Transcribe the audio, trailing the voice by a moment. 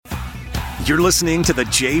You're listening to The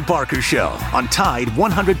Jay Barker Show on Tide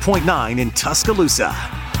 100.9 in Tuscaloosa.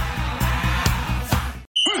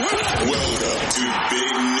 Welcome to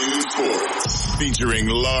Big News Sports, featuring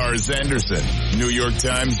Lars Anderson, New York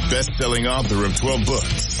Times best-selling author of 12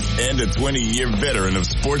 books and a 20-year veteran of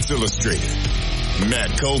Sports Illustrated.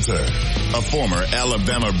 Matt Coulter, a former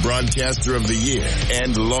Alabama Broadcaster of the Year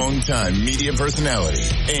and longtime media personality.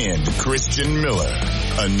 And Christian Miller,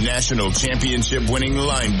 a national championship-winning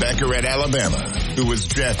linebacker at Alabama who was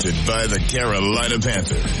drafted by the Carolina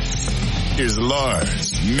Panthers. Here's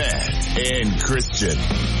Lars, Matt, and Christian.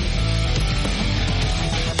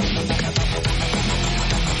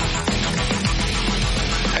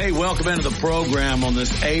 Hey, welcome into the program on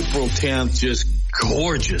this April 10th, just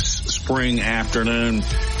gorgeous spring afternoon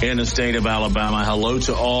in the state of Alabama. Hello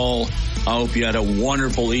to all. I hope you had a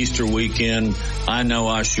wonderful Easter weekend. I know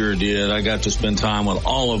I sure did. I got to spend time with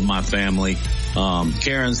all of my family,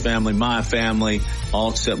 Karen's family, my family,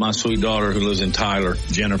 all except my sweet daughter who lives in Tyler,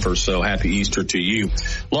 Jennifer. So happy Easter to you.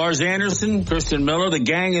 Lars Anderson, Christian Miller, the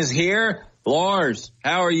gang is here. Lars,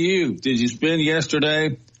 how are you? Did you spend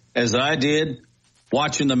yesterday, as I did,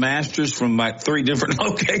 watching the Masters from like 3 different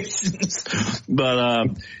locations? But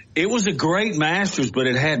it was a great Masters, but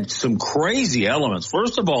it had some crazy elements.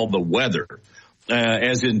 First of all, the weather,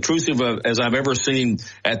 as intrusive as I've ever seen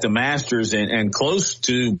at the Masters, and close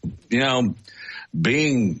to,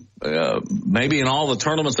 being maybe in all the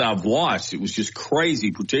tournaments I've watched. It was just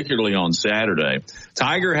crazy, particularly on Saturday.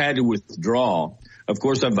 Tiger had to withdraw. Of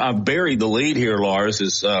course, I've buried the lead here, Lars.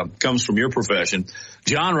 This comes from your profession.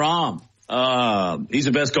 Jon Rahm. He's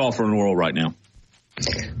the best golfer in the world right now.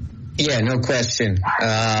 Yeah, no question.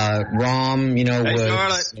 Rahm,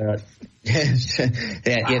 was.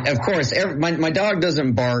 Yeah, of course. My dog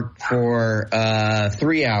doesn't bark for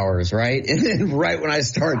 3 hours, right? And then right when I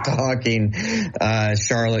start talking,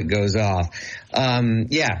 Charlotte goes off.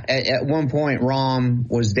 At one point, Rahm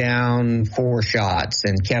was down 4 shots,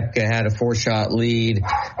 and Koepka had a 4-shot lead.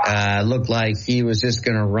 Looked like he was just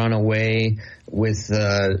going to run away with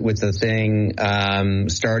the thing,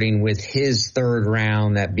 starting with his third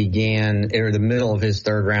round that began, or the middle of his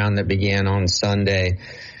third round that began on Sunday.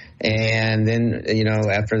 And then,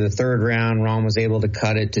 after the third round, Rahm was able to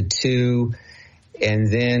cut it to 2. And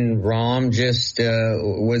then Rahm just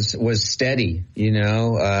was steady,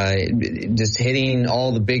 just hitting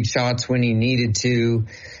all the big shots when he needed to.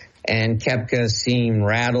 And Koepka seemed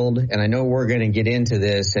rattled. And I know we're going to get into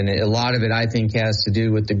this, and a lot of it, I think, has to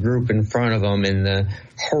do with the group in front of him and the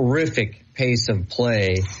horrific pace of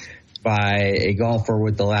play by a golfer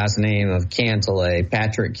with the last name of Cantlay,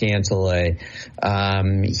 Patrick Cantlay.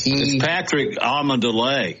 It's Patrick on the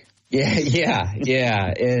delay.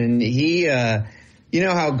 Yeah. And he,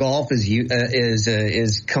 how golf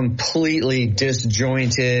is completely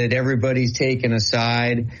disjointed. Everybody's taken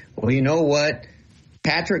aside. Well, you know what?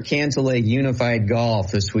 Patrick Cantlay unified golf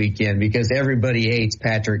this weekend because everybody hates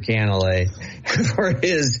Patrick Cantlay for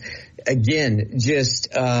his, again, just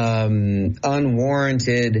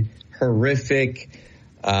unwarranted, horrific,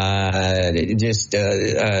 just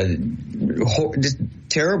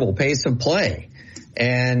terrible pace of play.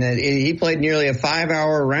 And he played nearly a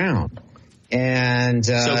 5-hour round. And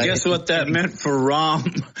so guess what that meant for Rahm?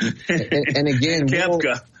 and again,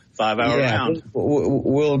 Koepka, 5-hour round.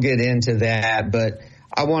 We'll get into that, but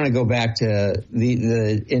I want to go back to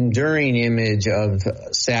the enduring image of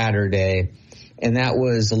Saturday, and that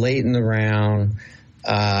was late in the round,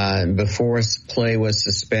 before play was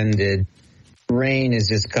suspended. Rain is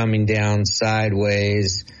just coming down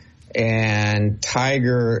sideways, and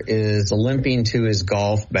Tiger is limping to his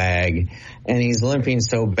golf bag, and he's limping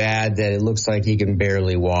so bad that it looks like he can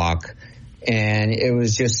barely walk. And it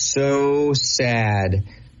was just so sad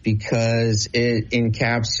because it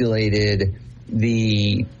encapsulated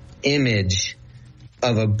the image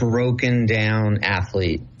of a broken down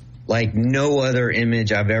athlete like no other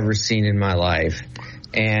image I've ever seen in my life.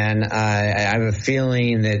 And I have a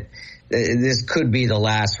feeling that this could be the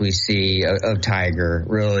last we see of Tiger,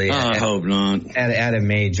 really. I hope not. At a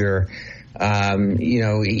major.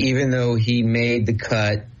 Even though he made the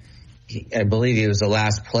cut, I believe he was the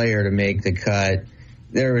last player to make the cut,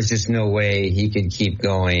 there was just no way he could keep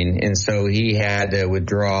going. And so he had to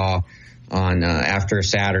withdraw on after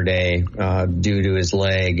Saturday due to his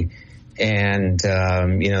leg. And,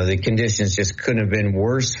 the conditions just couldn't have been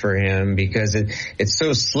worse for him because it's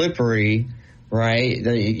so slippery, right?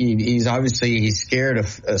 He's scared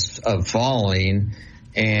of falling.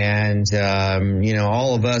 And,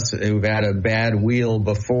 all of us who've had a bad wheel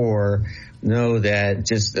before know that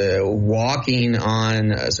just walking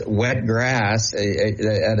on wet grass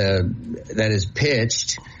that is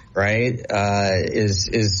pitched right,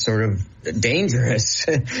 is sort of dangerous.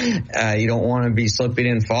 You don't want to be slipping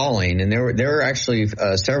and falling. And there were actually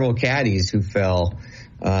several caddies who fell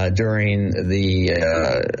during the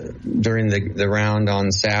round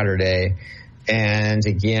on Saturday. And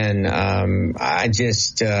again,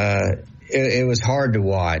 it was hard to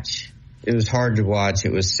watch. It was hard to watch.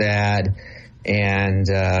 It was sad. And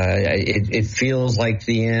it feels like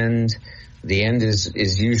the end. The end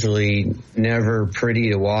is usually never pretty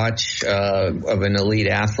to watch of an elite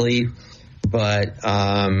athlete, but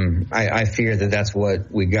I fear that that's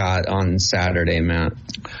what we got on Saturday, Matt.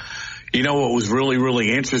 You know what was really,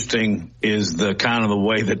 really interesting is the kind of the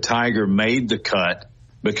way that Tiger made the cut,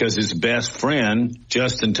 because his best friend,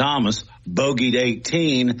 Justin Thomas, bogeyed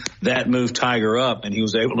 18. That moved Tiger up, and he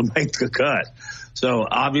was able to make the cut. So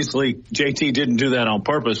obviously JT didn't do that on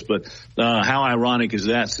purpose, but how ironic is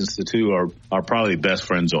that, since the two are probably best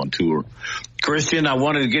friends on tour. Christian, I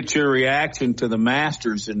wanted to get your reaction to the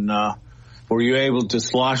Masters, and were you able to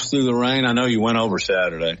slosh through the rain? I know you went over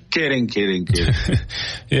Saturday. Kidding.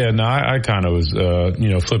 Yeah, no, I kind of was,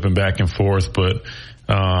 flipping back and forth, but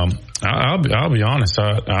I'll be honest.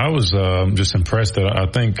 I was just impressed that I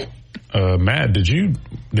think, Matt, did you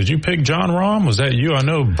pick Jon Rahm? Was that you? I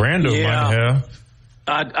know Brando might have.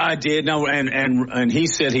 I did. No, and he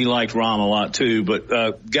said he liked Rahm a lot too. But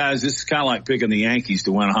guys, this is kind of like picking the Yankees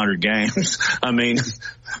to win 100 games. I mean,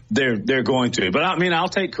 they're going to. But I mean, I'll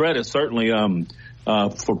take credit certainly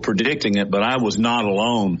for predicting it. But I was not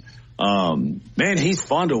alone. Man, he's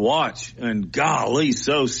fun to watch, and golly,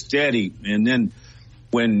 so steady. And then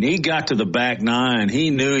when he got to the back nine, he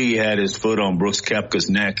knew he had his foot on Brooks Koepka's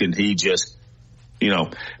neck, and he just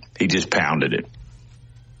pounded it.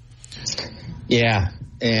 Yeah.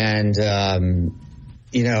 And,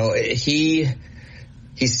 he's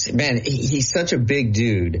such a big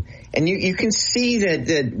dude. And you can see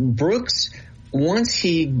that Brooks, once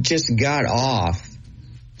he just got off,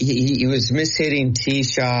 he was mishitting tee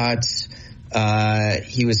shots.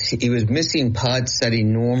 He was missing putts that he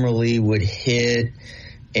normally would hit.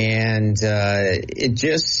 And, it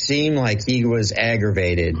just seemed like he was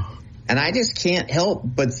aggravated. And I just can't help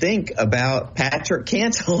but think about Patrick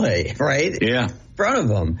Cantlay, right? Yeah. In front of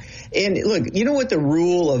him. And look, you know what the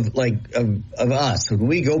rule of us when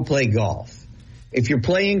we go play golf? If you're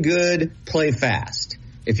playing good, play fast.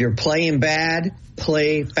 If you're playing bad,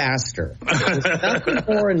 play faster. There's nothing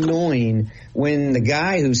more annoying when the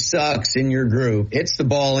guy who sucks in your group hits the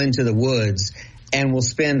ball into the woods and will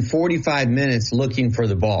spend 45 minutes looking for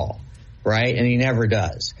the ball, right? And he never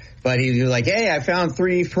does. But he's like, hey, I found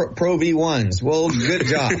 3 Pro V1s. Well, good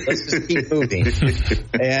job. Let's just keep moving.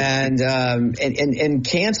 And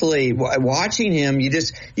Cantlay, watching him, you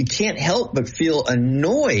can't help but feel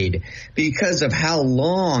annoyed because of how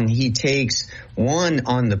long he takes, 1,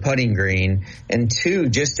 on the putting green, and 2,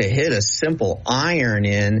 just to hit a simple iron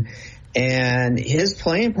in. And his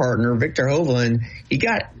playing partner, Victor Hovland, he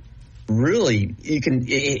got really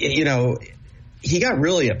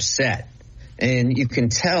upset. And you can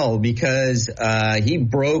tell because he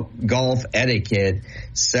broke golf etiquette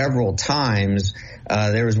several times.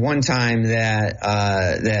 There was one time that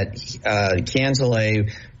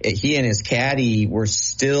Cantlay, he and his caddy were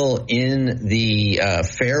still in the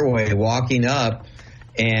fairway walking up,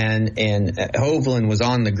 and Hovland was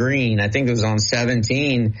on the green. I think it was on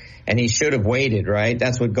 17, and he should have waited, right?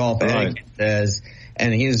 That's what golf etiquette says.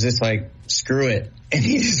 And he was just like, screw it. And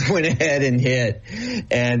he just went ahead and hit.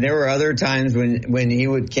 And there were other times when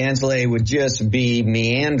Cantlay would just be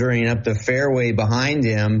meandering up the fairway behind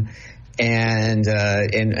him, and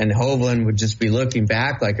Hovland would just be looking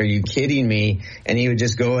back like, are you kidding me? And he would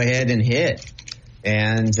just go ahead and hit.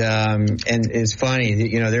 And it's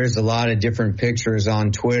funny, there's a lot of different pictures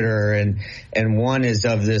on Twitter, and one is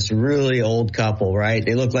of this really old couple, right?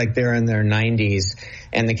 They look like they're in their 90s.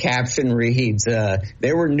 And the caption reads,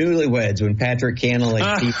 they were newlyweds when Patrick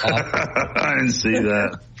Cantlay teed off. I didn't see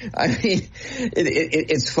that. I mean,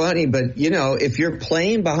 it's funny, but, if you're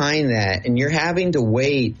playing behind that and you're having to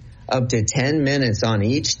wait up to 10 minutes on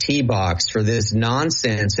each tee box for this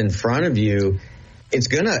nonsense in front of you,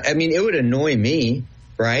 it would annoy me,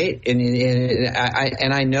 right?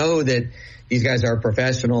 And I know that these guys are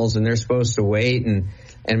professionals and they're supposed to wait,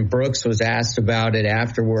 and Brooks was asked about it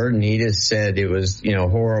afterward, and he just said it was,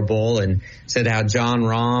 horrible, and said how Jon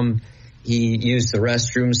Rahm, he used the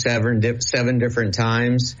restroom seven different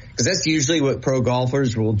times, because that's usually what pro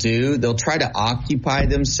golfers will do. They'll try to occupy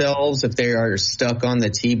themselves if they are stuck on the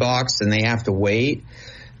tee box and they have to wait.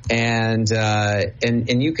 And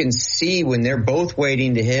you can see when they're both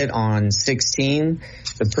waiting to hit on 16,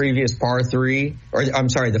 the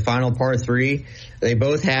final par 3, They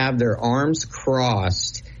both have their arms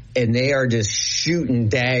crossed, and they are just shooting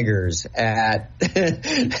daggers at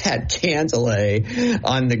Cantlay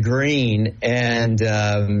on the green. And,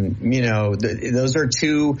 those are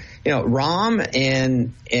two, Rahm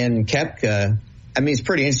and Koepka. I mean, it's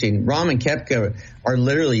pretty interesting. Rahm and Koepka are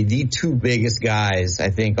literally the two biggest guys, I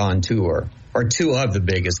think, on tour. Or two of the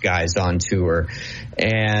biggest guys on tour.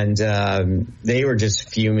 And they were just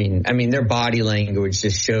fuming. I mean, their body language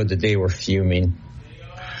just showed that they were fuming.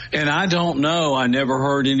 And I don't know, I never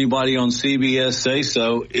heard anybody on CBS say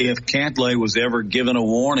so, if Cantlay was ever given a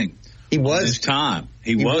warning. He was. This time.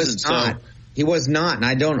 He wasn't. He was not, and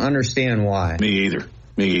I don't understand why. Me either.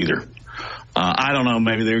 I don't know,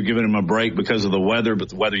 maybe they were giving him a break because of the weather, but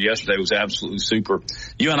the weather yesterday was absolutely super.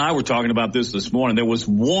 You and I were talking about this morning. There was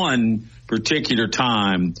one particular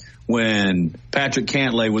time when Patrick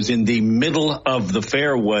Cantlay was in the middle of the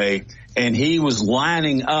fairway, and he was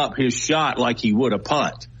lining up his shot like he would a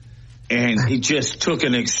putt. And he just took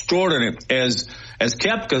an extraordinary, as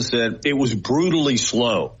Koepka said, it was brutally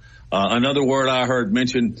slow. Another word I heard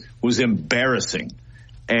mentioned was embarrassing.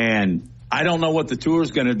 And I don't know what the tour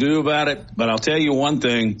is going to do about it, but I'll tell you one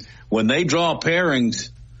thing. When they draw pairings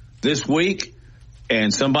this week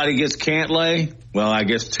and somebody gets Cantlay, well, I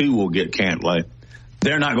guess two will get Cantlay.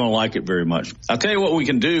 They're not going to like it very much. I'll tell you what we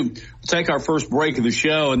can do. We'll take our first break of the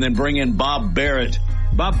show and then bring in Bob Barrett.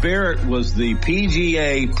 Bob Barrett was the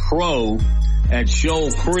PGA pro at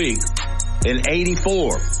Shoal Creek in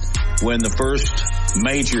 '84 when the first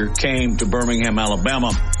major came to Birmingham,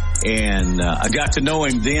 Alabama. And I got to know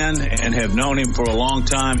him then and have known him for a long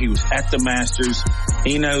time. He was at the Masters.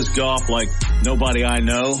 He knows golf like nobody I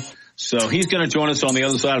know. So he's going to join us on the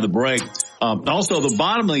other side of the break. Also, the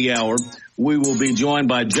bottom of the hour, we will be joined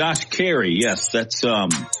by Josh Carey. Yes, that's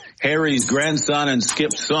Harry's grandson and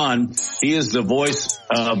Skip's son. He is the voice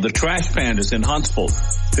of the Trash Pandas in Huntsville,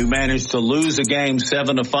 who managed to lose a game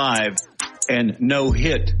 7-5 and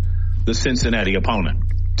no-hit the Cincinnati opponent.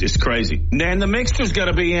 It's crazy. And the Mixer's going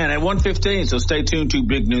to be in at 1:15, so stay tuned to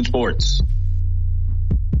Big Noon Sports.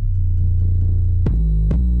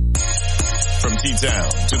 From T-Town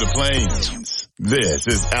to the Plains, this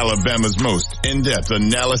is Alabama's most in-depth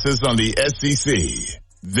analysis on the SEC.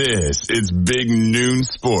 This is Big Noon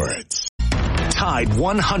Sports. Tide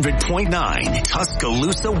 100.9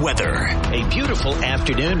 Tuscaloosa weather. A beautiful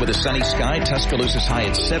afternoon with a sunny sky. Tuscaloosa's high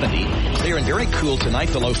at 70. Clear and very cool tonight,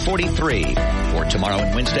 the low 43. For tomorrow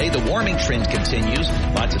and Wednesday, the warming trend continues.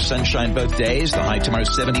 Lots of sunshine both days. The high tomorrow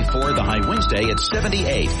 74, the high Wednesday at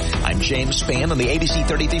 78. I'm James Spann on the ABC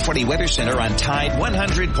 3340 Weather Center on Tide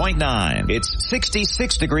 100.9. It's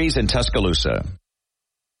 66 degrees in Tuscaloosa.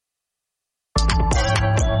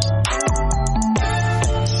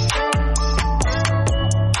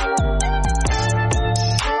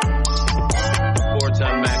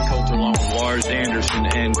 Anderson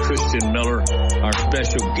and Christian Miller. Our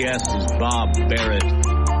special guest is Bob Barrett,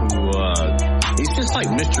 who he's just like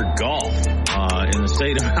Mr. Golf in the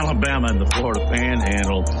state of Alabama and the Florida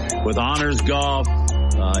Panhandle with honors golf.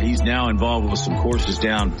 He's now involved with some courses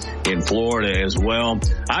down in Florida as well.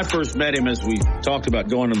 I first met him, as we talked about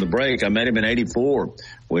going on the break, I met him in '84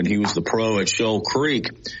 when he was the pro at Shoal Creek.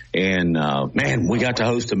 And, man, we got to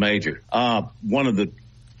host a major. One of the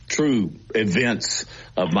true events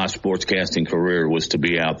of my sportscasting career was to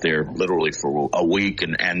be out there literally for a week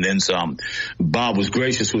and then some. Bob was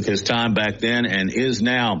gracious with his time back then and is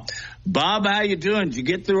now. Bob, how you doing? Did you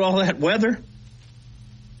get through all that weather?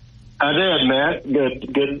 I did, Matt.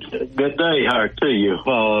 Good day to you.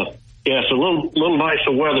 Yes, a little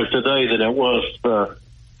nicer weather today than it was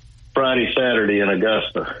Friday, Saturday in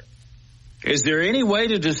Augusta. Is there any way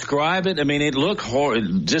to describe it? I mean, it looked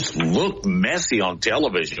horrible. It just looked messy on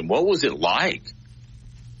television. What was it like?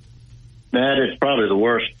 Matt, it's probably the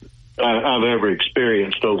worst I've ever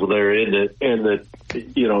experienced over there. In that,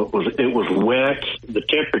 you know, it was wet. The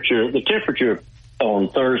temperature on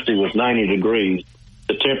Thursday was 90 degrees.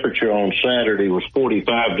 The temperature on Saturday was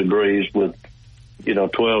 45 degrees with,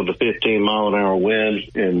 12 to 15 mile an hour winds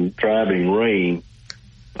and driving rain.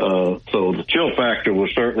 So the chill factor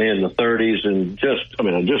was certainly in the 30s and just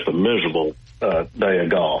a miserable day of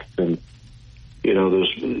golf. And,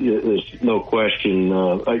 there's no question.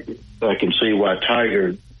 I can see why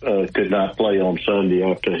Tiger could not play on Sunday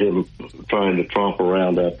after him trying to tromp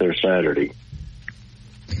around out there Saturday.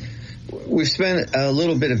 We've spent a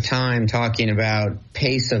little bit of time talking about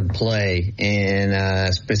pace of play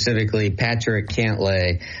and specifically Patrick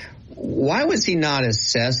Cantlay. Why was he not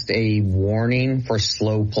assessed a warning for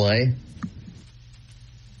slow play?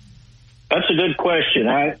 That's a good question.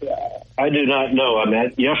 I I do not know. I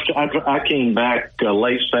mean, I came back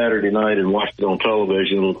late Saturday night and watched it on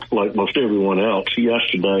television like most everyone else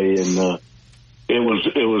yesterday, and it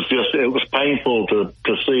was painful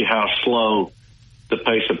to see how slow the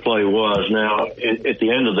pace of play was. Now, at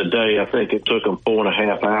the end of the day, I think it took them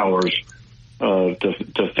 4.5 hours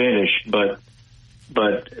to finish, but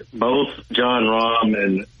both Jon Rahm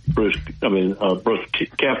and Brooks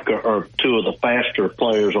Koepka are two of the faster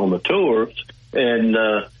players on the tour, and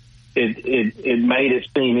it made it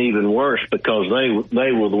seem even worse because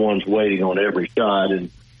they were the ones waiting on every shot, and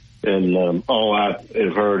all I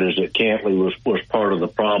have heard is that Cantley was part of the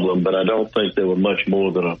problem, but I don't think they were much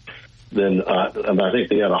more than I think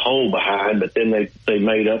they got a hole behind, but then they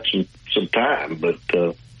made up some time, but.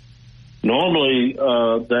 Normally,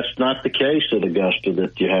 that's not the case at Augusta,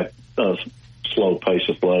 that you have a slow pace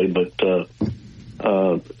of play. But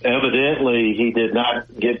evidently, he did not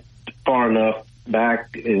get far enough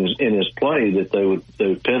back in his play that they would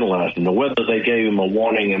penalize him. Now, whether they gave him a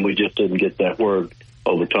warning and we just didn't get that word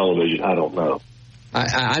over television, I don't know.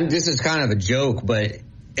 This is kind of a joke, but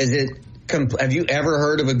is it? Have you ever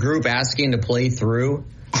heard of a group asking to play through?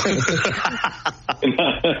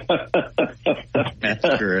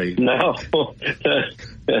 That's great. No.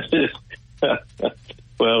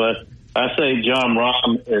 Well, I say Jon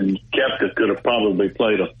Rahm and Koepka could have probably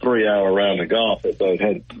played a 3-hour round of golf if they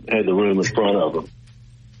had the room in front of them,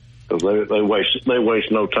 because they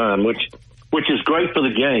waste no time, which is great for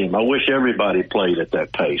the game. I wish everybody played at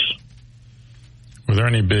that pace. Were there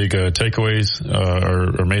any big takeaways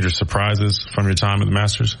or major surprises from your time at the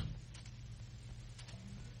Masters?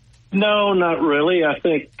 No, not really. I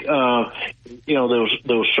think there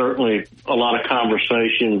was certainly a lot of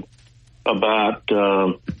conversation about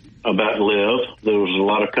LIV. There was a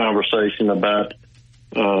lot of conversation about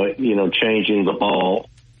changing the ball,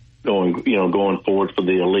 going forward for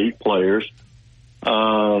the elite players,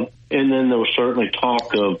 and then there was certainly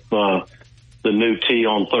talk of the new tee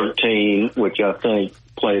on 13, which I think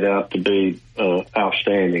played out to be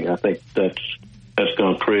outstanding. I think that's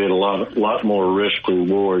going to create a lot more risk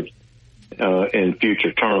reward in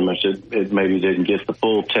future tournaments. It maybe didn't get the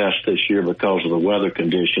full test this year because of the weather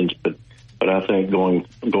conditions, but I think going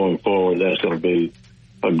forward, that's going to be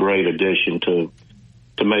a great addition to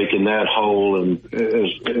making that hole, and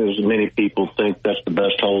as many people think that's the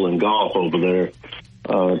best hole in golf over there,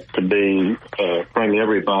 to bring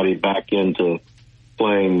everybody back into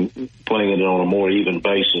playing it on a more even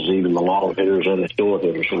basis. Even the long hitters and the short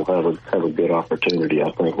hitters will have a good opportunity,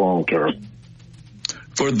 I think, long term.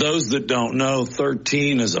 For those that don't know,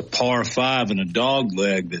 13 is a par 5 and a dog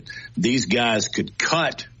leg that these guys could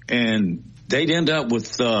cut, and they'd end up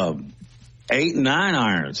with 8 and 9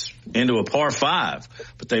 irons into a par 5,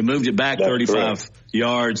 but they moved it back 35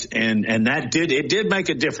 yards, and that did make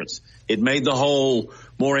a difference. It made the hole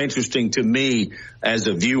more interesting to me as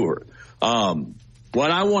a viewer.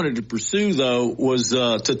 What I wanted to pursue, though, was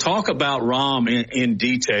to talk about Rahm in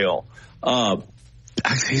detail.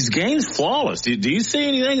 His game's flawless. Do you see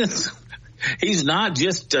anything that's he's not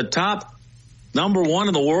just a top number one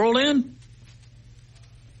in the world in?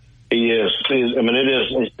 He is.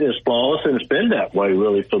 It's flawless, and it's been that way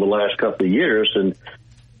really for the last couple of years. And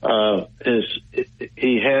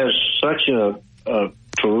he has such a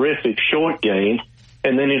terrific short game,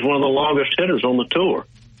 and then he's one of the longest hitters on the tour.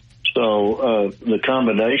 So the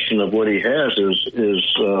combination of what he has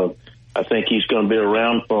is I think he's going to be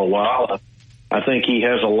around for a while. I think he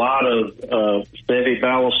has a lot of Seve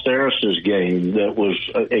Ballesteros' game that was,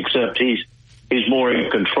 except he's more in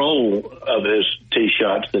control of his tee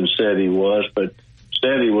shots than Seve was. But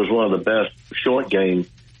Seve was one of the best short game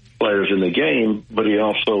players in the game, but he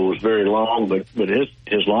also was very long. But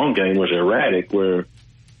his long game was erratic, where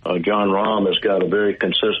Jon Rahm has got a very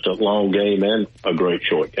consistent long game and a great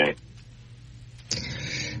short game.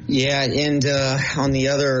 Yeah, and on the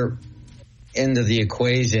other end of the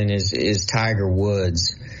equation is Tiger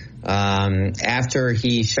Woods. After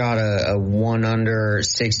he shot a 1 under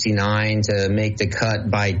 69 to make the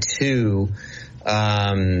cut by 2,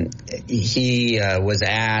 he was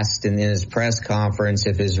asked in his press conference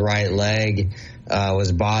if his right leg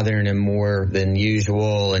was bothering him more than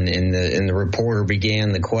usual, and the reporter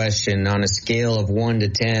began the question on a scale of 1 to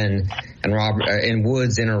 10, and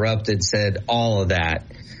Woods interrupted, said all of that.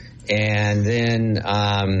 And then,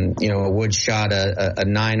 Woods shot a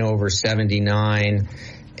 9 over 79,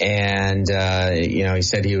 and, he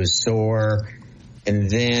said he was sore. And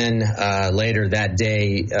then, later that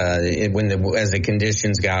day, as the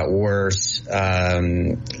conditions got worse,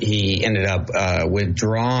 he ended up,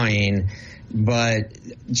 withdrawing. But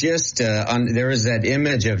just, there was that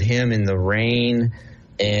image of him in the rain,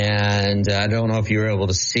 And I don't know if you were able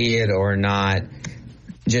to see it or not,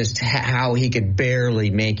 just how he could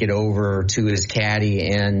barely make it over to his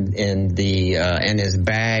caddy and his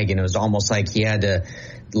bag. And it was almost like he had to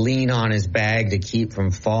lean on his bag to keep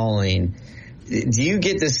from falling. Do you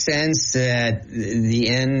get the sense that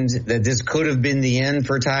that this could have been the end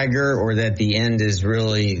for Tiger, or that the end is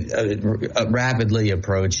really rapidly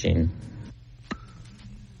approaching?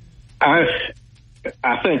 I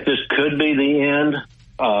think this could be the end,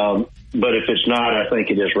 but if it's not, I think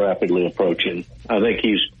it is rapidly approaching. I think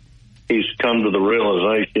he's come to the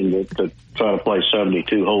realization that to try to play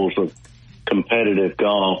 72 holes of competitive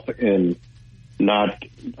golf and not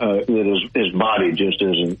that his body just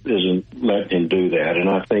isn't letting him do that. And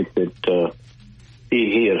I think that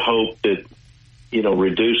he had hoped that, you know,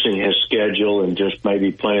 reducing his schedule and just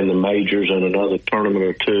maybe playing the majors and another tournament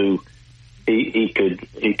or two, he could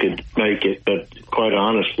make it. But quite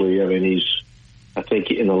honestly, I mean, I think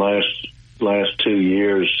in the last 2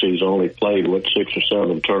 years he's only played 6 or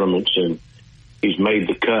 7 tournaments, and he's made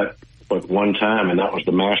the cut one time, and that was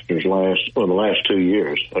the Masters the last 2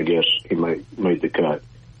 years, I guess he made the cut.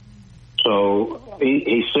 So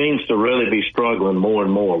he seems to really be struggling more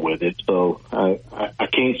and more with it. So I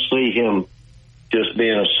can't see him just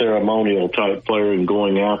being a ceremonial type player and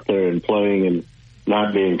going out there and playing and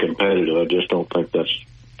not being competitive. I just don't think that's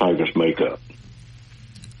Tiger's makeup.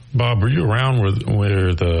 Bob, were you around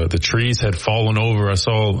where the trees had fallen over? I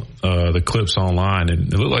saw the clips online,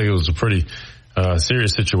 and it looked like it was a pretty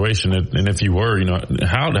serious situation. And if you were, you know,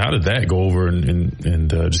 how did that go over, and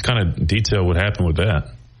just kind of detail what happened with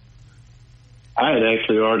that? I had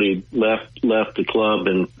actually already left the club,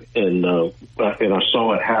 and I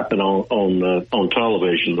saw it happen on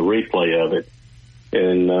television, the replay of it,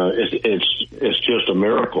 and it's just a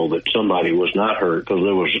miracle that somebody was not hurt, because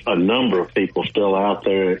there was a number of people still out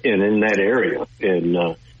there and in that area,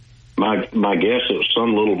 and my guess it was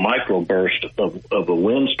some little microburst of a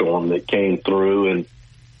windstorm that came through,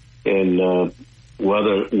 and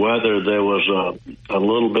whether there was a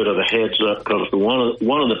little bit of a heads up, because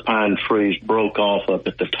one of the pine trees broke off up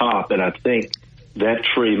at the top, and I think that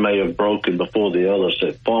tree may have broken before the others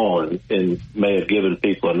had fallen, and may have given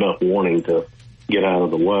people enough warning to get out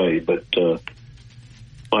of the way. But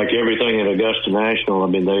like everything at Augusta National, I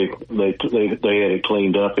mean, they had it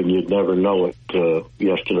cleaned up, and you'd never know it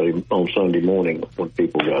yesterday on Sunday morning when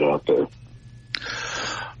people got out there.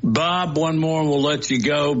 Bob, one more and we'll let you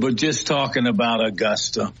go, but just talking about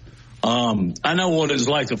Augusta. I know what it was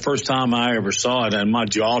like the first time I ever saw it, and my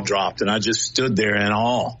jaw dropped, and I just stood there in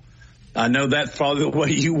awe. I know that's probably the way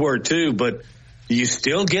you were too, but do you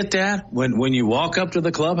still get that when you walk up to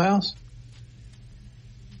the clubhouse?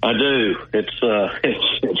 I do.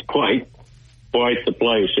 It's quite the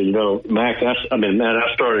place. And, you know, Matt, I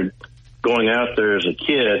started going out there as a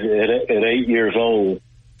kid at 8 years old,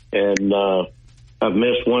 and I've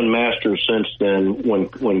missed one Masters since then when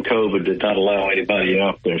COVID did not allow anybody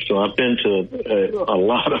out there. So I've been to a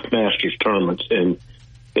lot of Masters tournaments, and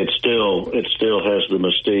it still has the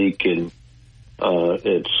mystique, and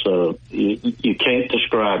you can't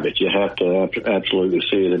describe it. You have to absolutely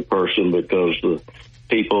see it in person, because the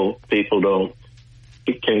people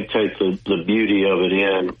can't take the beauty of it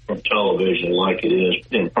in from television like it is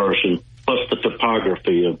in person. Plus, the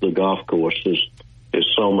topography of the golf course is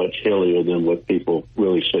so much hillier than what people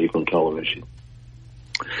really see from television.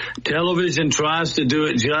 Television tries to do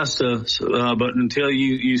it justice, but until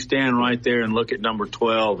you stand right there and look at number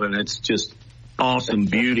 12, and it's just awesome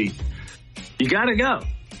beauty, you got to go.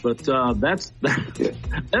 But that's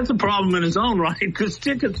a problem in its own right, because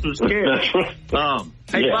tickets are scarce.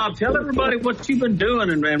 Hey, yeah. Bob, tell everybody what you've been doing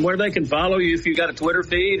and where they can follow you, if you got a Twitter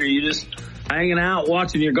feed, or you just hanging out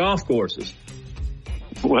watching your golf courses.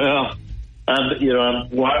 Well, I'm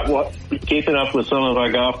keeping up with some of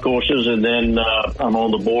our golf courses, and then I'm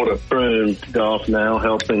on the board of Prune Golf now,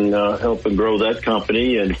 helping grow that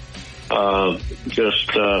company, and just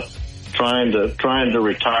trying to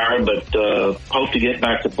retire, but hope to get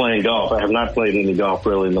back to playing golf. I have not played any golf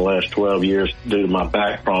really in the last 12 years due to my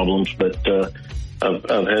back problems, but I've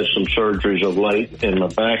had some surgeries of late, and my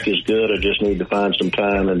back is good. I just need to find some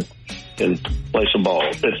time and play some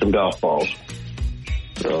balls, hit some golf balls.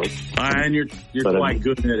 So, and you're quite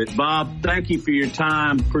good at it. Bob, thank you for your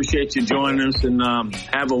time. Appreciate you joining us, and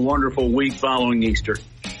have a wonderful week following Easter.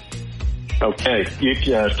 Okay, you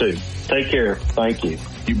guys too. Take care. Thank you.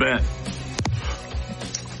 You bet.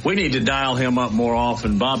 We need to dial him up more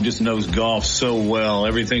often. Bob just knows golf so well,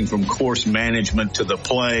 everything from course management to the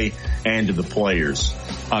play and to the players.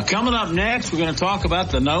 Coming up next, we're going to talk about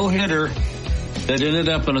the no-hitter that ended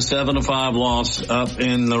up in a 7-5 loss up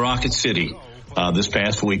in the Rocket City. this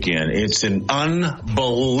past weekend. It's an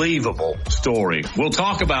unbelievable story. We'll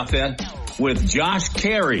talk about that with Josh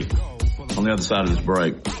Carey on the other side of this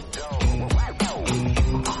break.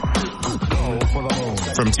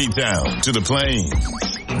 From T-Town to the Plains,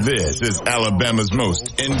 this is Alabama's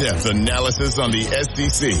most in-depth analysis on the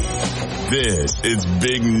SEC. This is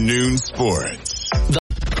Big Noon Sports.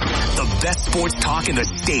 The best sports talk in the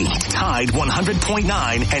state. Tide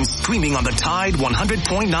 100.9 and streaming on the Tide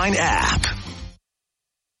 100.9 app.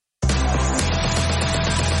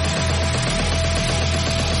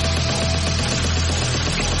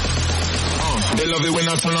 They love it when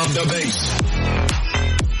I turn up the bass.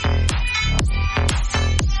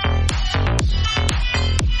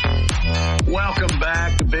 Welcome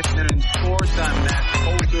back to Big Noon Sports. I'm Matt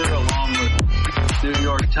Coulter, along with New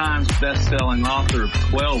York Times best-selling author of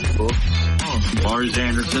 12 books, Lars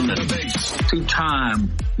Anderson, and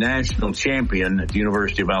two-time national champion at the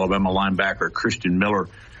University of Alabama linebacker Christian Miller.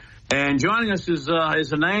 And joining us is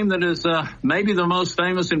a name that is maybe the most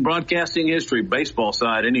famous in broadcasting history, baseball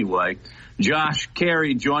side anyway. Josh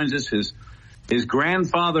Carey joins us. His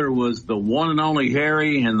grandfather was the one and only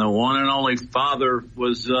Harry, and the one and only father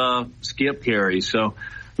was Skip Carey. So,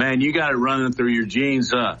 man, you got it running through your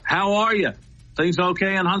genes. How are you? Things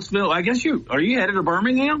okay in Huntsville? I guess are you headed to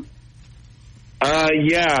Birmingham?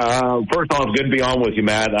 Yeah. First off, good to be on with you,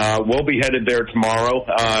 Matt. We'll be headed there tomorrow,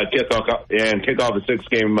 kick off a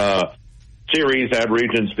 6-game series at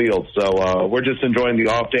Regents Field. So we're just enjoying the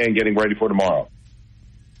off day and getting ready for tomorrow.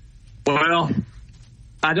 Well,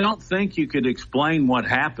 I don't think you could explain what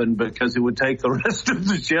happened because it would take the rest of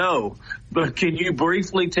the show. But can you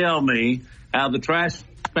briefly tell me how the Trash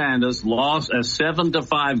Pandas lost a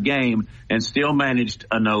 7-5 game and still managed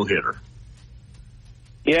a no-hitter?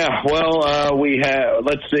 Yeah, well, we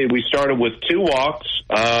started with 2 walks,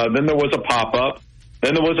 then there was a pop-up,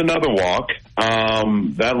 then there was another walk,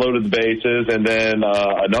 that loaded the bases, and then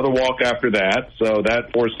another walk after that, so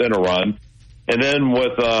that forced in a run. And then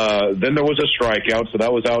then there was a strikeout, so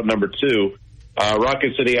that was out number 2.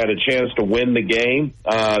 Rocket City had a chance to win the game.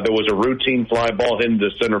 There was a routine fly ball hit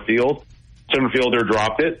into center field. Center fielder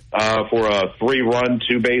dropped it for a 3-run,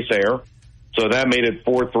 2-base error. So that made it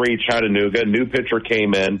 4-3 Chattanooga. New pitcher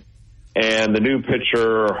came in, and the new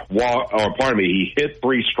pitcher he hit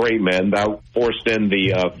 3 straight men. That forced in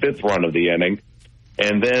the 5th run of the inning.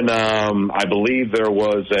 And then I believe there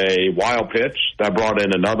was a wild pitch that brought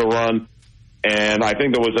in another run. And I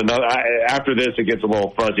think there was another. After this, it gets a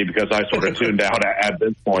little fuzzy because I sort of tuned out at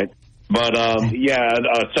this point. But a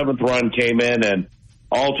 7th run came in, and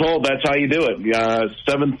all told, that's how you do it.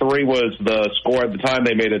 7-3 was the score at the time.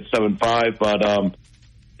 They made it 7-5, but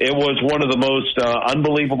it was one of the most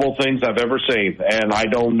unbelievable things I've ever seen. And I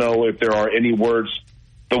don't know if there are any words.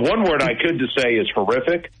 The one word I could just say is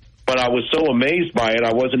horrific, but I was so amazed by it,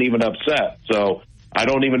 I wasn't even upset. So I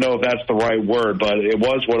don't even know if that's the right word, but it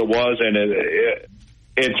was what it was, and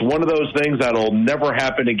it's one of those things that'll never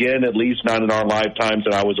happen again, at least not in our lifetimes,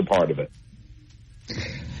 and I was a part of it.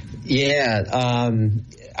 Yeah,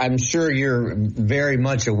 I'm sure you're very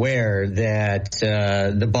much aware that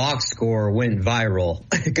the box score went viral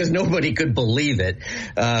because nobody could believe it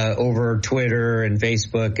over Twitter and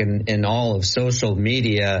Facebook and all of social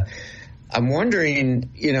media. I'm wondering,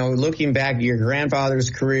 looking back at your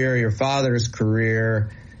grandfather's career, your father's career,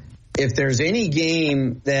 if there's any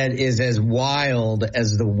game that is as wild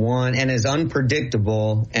as the one and as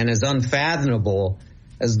unpredictable and as unfathomable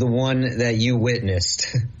as the one that you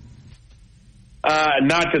witnessed.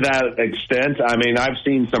 Not to that extent. I mean, I've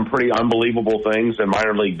seen some pretty unbelievable things in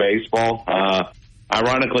minor league baseball.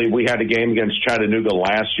 Ironically, we had a game against Chattanooga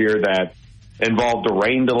last year that involved a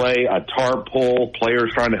rain delay, a tarp pull,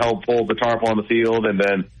 players trying to help pull the tarp on the field, and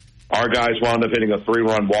then our guys wound up hitting a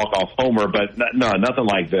 3-run walk-off homer. But no, nothing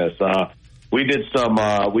like this. We did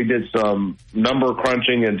some number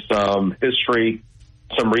crunching and some history,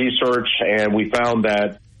 some research, and we found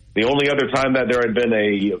that the only other time that there had been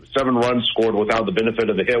a 7-run scored without the benefit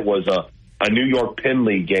of the hit was a New York Penn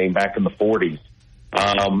League game back in the 40s.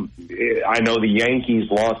 I know the Yankees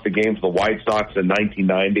lost the game to the White Sox in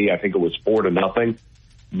 1990. I think it was 4-0,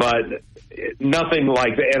 but nothing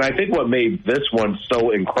like that. And I think what made this one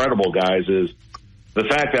so incredible, guys, is the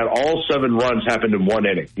fact that all 7 runs happened in one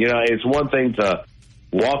inning. It's one thing to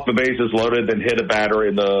walk the bases loaded, then hit a batter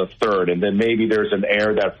in the 3rd, and then maybe there's an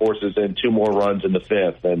error that forces in 2 more runs in the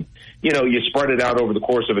 5th. And, you spread it out over the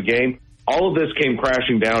course of a game. All of this came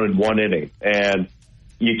crashing down in one inning. And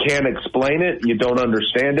you can't explain it. You don't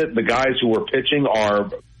understand it. The guys who were pitching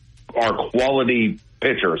are quality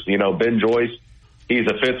pitchers. Ben Joyce, he's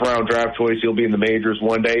a 5th-round draft choice. He'll be in the majors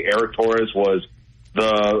one day. Eric Torres was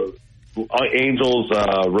the Angels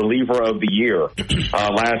reliever of the year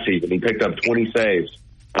last season. He picked up 20 saves.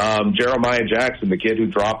 Jeremiah Jackson, the kid who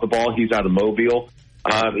dropped the ball, he's out of Mobile.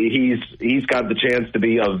 He's got the chance to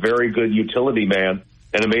be a very good utility man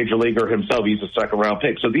and a major leaguer himself. He's a second-round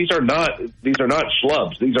pick. So these are not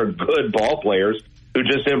schlubs. These are good ball players who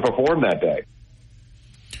just didn't perform that day.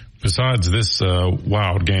 Besides this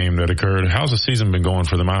wild game that occurred, how's the season been going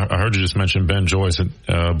for them? I heard you just mention Ben Joyce.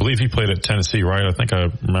 I believe he played at Tennessee, right? I think I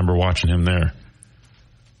remember watching him there.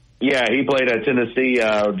 Yeah, he played at Tennessee.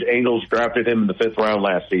 Angels drafted him in the 5th round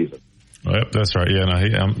last season. Yep, that's right. Yeah,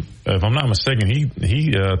 no, if I'm not mistaken,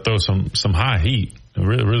 he throws some high heat.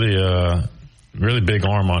 Really big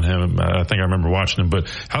arm on him. I think I remember watching him. But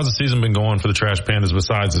how's the season been going for the Trash Pandas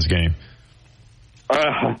besides this game?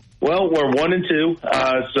 Well, we're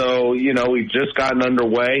 1-2, so we've just gotten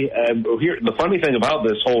underway. Here, the funny thing about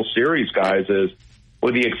this whole series, guys, is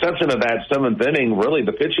with the exception of that 7th inning, really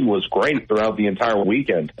the pitching was great throughout the entire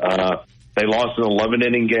weekend. They lost an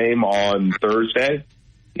 11-inning game on Thursday.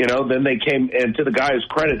 Then they came, and to the guys'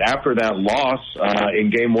 credit, after that loss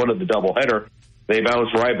in Game 1 of the doubleheader, they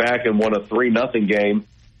bounced right back and won a 3-0 game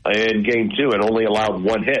in Game 2 and only allowed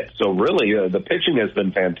 1 hit. So really, the pitching has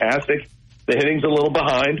been fantastic. The hitting's a little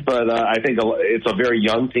behind, but I think it's a very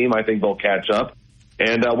young team. I think they'll catch up,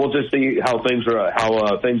 and we'll just see how things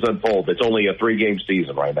unfold. It's only a 3-game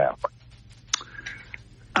season right now.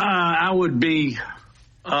 I would be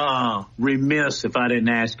remiss if I didn't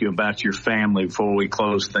ask you about your family before we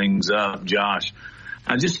close things up, Josh.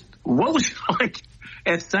 What was it like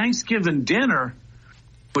at Thanksgiving dinner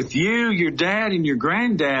with you, your dad, and your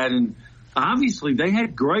granddad? And obviously, they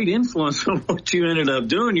had great influence on what you ended up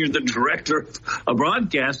doing. You're the director of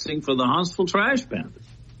broadcasting for the Huntsville Trash Pandas.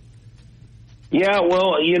 Yeah,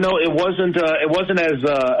 well, it wasn't as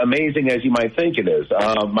amazing as you might think it is.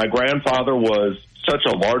 My grandfather was such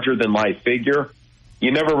a larger-than-life figure.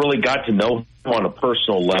 You never really got to know him on a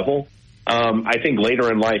personal level. I think later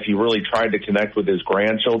in life he really tried to connect with his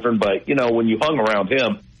grandchildren, but, when you hung around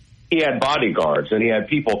him, he had bodyguards, and he had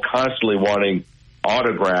people constantly wanting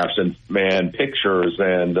autographs and pictures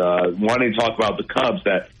and wanting to talk about the Cubs.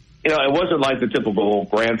 That it wasn't like the typical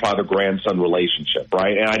grandfather-grandson relationship,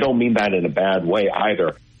 right? And I don't mean that in a bad way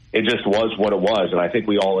either. It just was what it was, and I think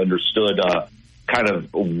we all understood kind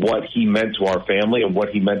of what he meant to our family and what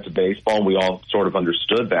he meant to baseball, and we all sort of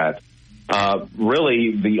understood that.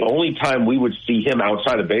 Really, the only time we would see him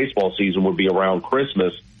outside of baseball season would be around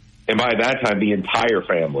Christmas, and by that time, the entire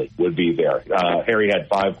family would be there. Harry had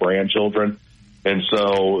 5 grandchildren. And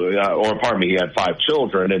so, he had 5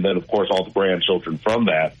 children, and then, of course, all the grandchildren from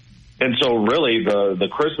that. And so, really, the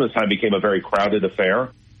Christmas time became a very crowded affair.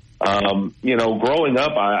 Growing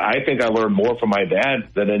up, I think I learned more from my dad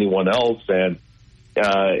than anyone else, and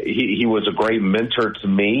he was a great mentor to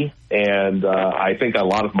me, and I think a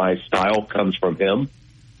lot of my style comes from him.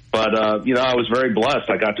 But, I was very blessed.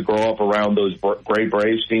 I got to grow up around those great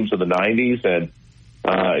Braves teams of the 90s, and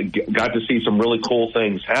got to see some really cool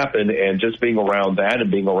things happen, and just being around that and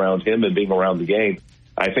being around him and being around the game,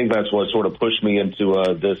 I think that's what sort of pushed me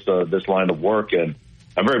into this line of work, and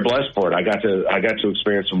I'm very blessed for it. I got to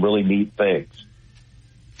experience some really neat things.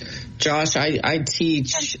 Josh, I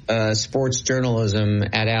teach sports journalism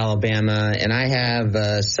at Alabama, and I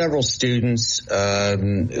have several students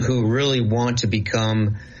who really want to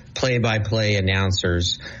become play-by-play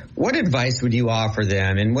announcers. What advice would you offer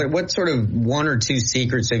them, and what sort of 1 or 2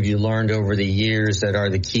 secrets have you learned over the years that are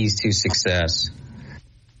the keys to success?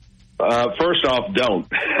 First off, don't.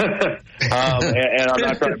 And I'm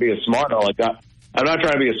not trying to be a smart aleck. I'm not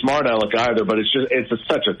trying to be a smart aleck either, but it's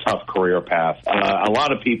such a tough career path. A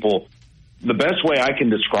lot of people, the best way I can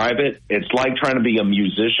describe it, it's like trying to be a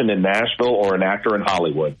musician in Nashville or an actor in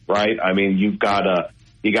Hollywood, right? I mean, you got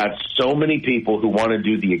so many people who want to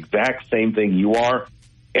do the exact same thing you are,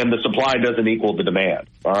 and the supply doesn't equal the demand,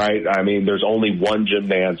 all right? I mean, there's only one Jim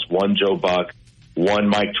Nance, one Joe Buck, one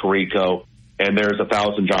Mike Tirico, and there's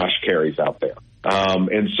 1,000 Josh Careys out there.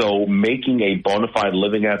 And so making a bona fide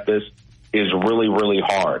living at this is really, really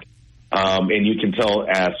hard. And you can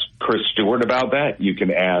ask Chris Stewart about that. You can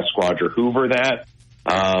ask Roger Hoover that.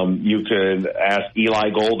 You can ask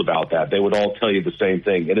Eli Gold about that. They would all tell you the same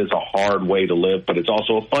thing. It is a hard way to live, but it's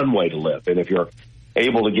also a fun way to live. And if you're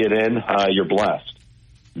able to get in, you're blessed.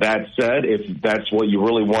 That said, if that's what you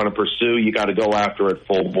really want to pursue, you got to go after it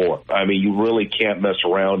full bore. I mean, you really can't mess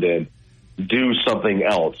around and do something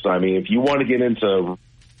else. I mean, if you want to get into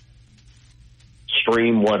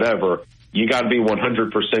stream whatever, you got to be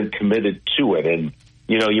 100% committed to it. And,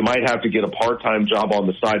 you might have to get a part-time job on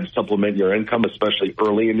the side to supplement your income, especially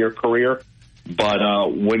early in your career.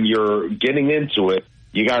 But when you're getting into it,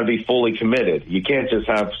 you got to be fully committed. You can't just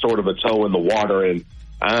have sort of a toe in the water and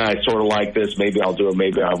I sort of like this. Maybe I'll do it.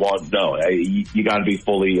 Maybe I won't. No, you got to be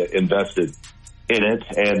fully invested in it.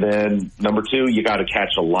 And then number two, you got to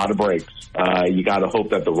catch a lot of breaks. You got to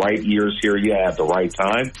hope that the right ears hear you at the right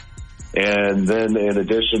time. And then in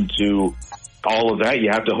addition to all of that,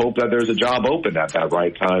 you have to hope that there's a job open at that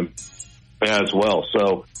right time as well.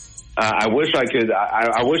 So I wish I could.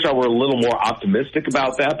 I wish I were a little more optimistic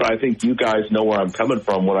about that, but I think you guys know where I'm coming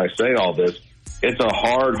from when I say all this. It's a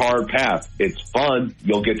hard path. It's fun.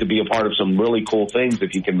 You'll get to be a part of some really cool things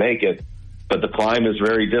if you can make it, but the climb is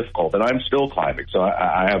very difficult, and I'm still climbing, so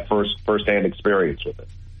I have firsthand experience with it.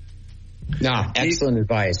 No, excellent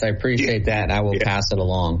advice. I appreciate that, and I will pass it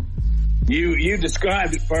along. You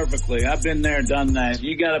described it perfectly. I've been there, done that.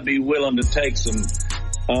 You got to be willing to take some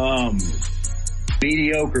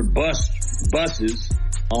mediocre buses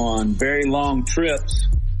on very long trips.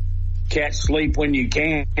 Catch sleep when you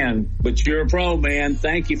can, but you're a pro, man.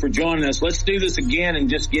 Thank you for joining us. Let's do this again and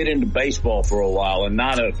just get into baseball for a while and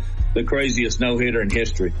not the craziest no-hitter in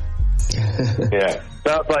history. Yeah,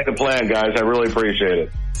 sounds like a plan, guys. I really appreciate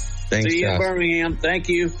it. Thanks, See you in Josh. Birmingham. Thank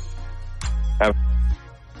you.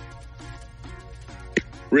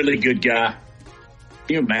 Really good guy.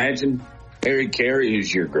 Can you imagine Harry Carey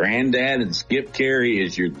is your granddad and Skip Carey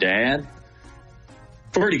is your dad?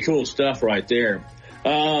 Pretty cool stuff right there.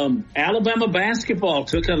 Alabama basketball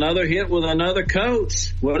took another hit with another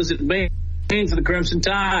coach. What does it mean for the Crimson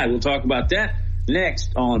Tide? We'll talk about that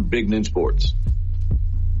next on Big Noon Sports.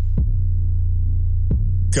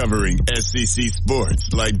 Covering SEC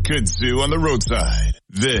sports like kudzu on the roadside.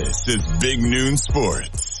 This is Big Noon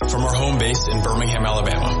Sports. From our home base in Birmingham,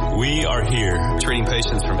 Alabama, we are here treating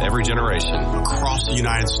patients from every generation across the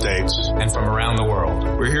United States and from around the world.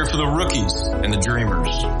 We're here for the rookies and the dreamers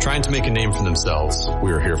trying to make a name for themselves.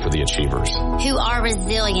 We are here for the achievers who are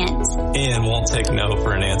resilient and won't take no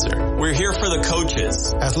for an answer. We're here for the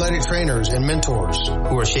coaches, athletic trainers, and mentors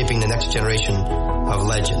who are shaping the next generation of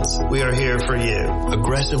legends. We are here for you,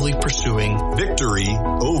 aggressively pursuing victory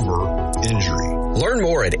over injury. Learn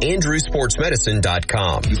more at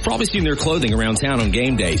andrewsportsmedicine.com. You've probably seen their clothing around town on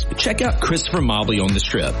game days, but check out Christopher Mobley on the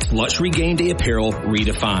Strip. Luxury game day apparel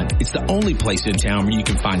redefined. It's the only place in town where you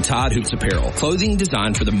can find Todd Hoops apparel. Clothing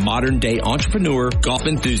designed for the modern day entrepreneur, golf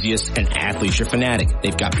enthusiast, and athleisure fanatic.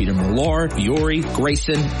 They've got Peter Millar, Fiore,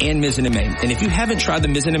 Grayson, and Mizzen & Main. And if you haven't tried the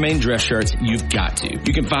Mizzen & Main dress shirts, you've got to.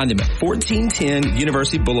 You can find them at 1410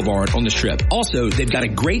 University Boulevard on the Strip. Also, they've got a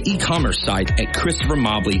great e-commerce site at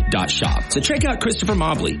ChristopherMobley.shop. So check out Christopher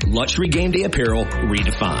Mobley, luxury game day apparel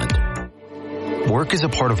redefined. Work is a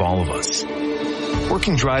part of all of us.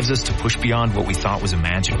 Working drives us to push beyond what we thought was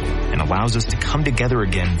imaginable and allows us to come together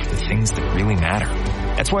again for the things that really matter.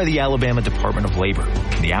 That's why the Alabama Department of Labor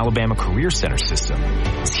and the Alabama Career Center system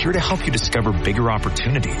is here to help you discover bigger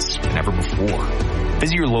opportunities than ever before.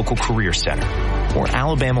 Visit your local career center or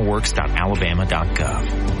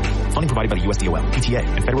alabamaworks.alabama.gov. Funding provided by the USDOL, PTA,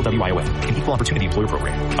 and Federal WIOA, an equal opportunity employer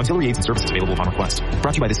program. Auxiliary aids and services available upon request.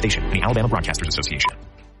 Brought to you by this station and the Alabama Broadcasters Association.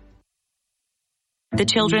 The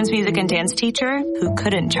children's music and dance teacher who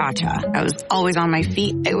couldn't cha-cha. I was always on my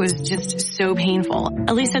feet. It was just so painful.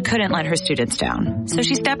 Elisa couldn't let her students down, so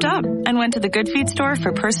she stepped up and went to the Good Feet store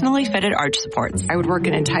for personally fitted arch supports. I would work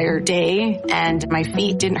an entire day, and my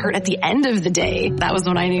feet didn't hurt at the end of the day. That was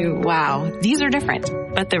when I knew, wow, these are different.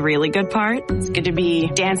 But the really good part? It's good to be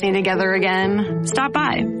dancing together again. Stop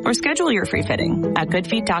by or schedule your free fitting at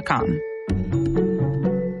goodfeet.com.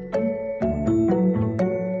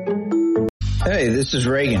 Hey, this is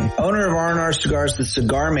Reagan, owner of R&R Cigars, the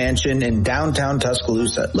Cigar Mansion in downtown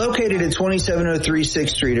Tuscaloosa, located at 2703 6th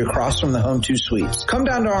Street across from the Home 2 Suites. Come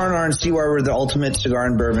down to R&R and see why we're the ultimate cigar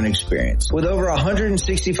and bourbon experience. With over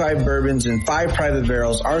 165 bourbons and 5 private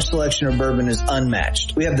barrels, our selection of bourbon is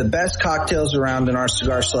unmatched. We have the best cocktails around and our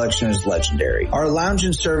cigar selection is legendary. Our lounge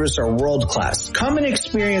and service are world class. Come and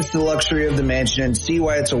experience the luxury of the mansion and see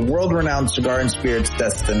why it's a world-renowned cigar and spirits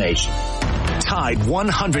destination. Tide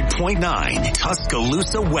 100.9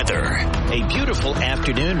 Tuscaloosa weather. A beautiful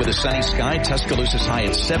afternoon with a sunny sky. Tuscaloosa's high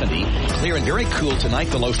at 70. Clear and very cool tonight,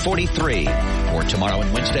 the low 43. For tomorrow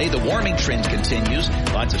and Wednesday, the warming trend continues.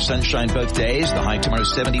 Lots of sunshine both days. The high tomorrow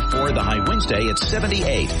 74. The high Wednesday at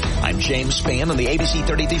 78. I'm James Spann on the ABC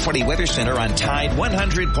 3340 Weather Center on Tide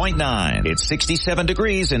 100.9. It's 67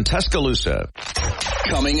 degrees in Tuscaloosa.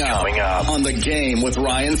 Coming up on The Game with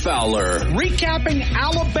Ryan Fowler. Recapping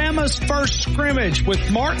Alabama's first scrimmage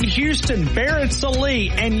with Martin Houston, Barrett Sallee,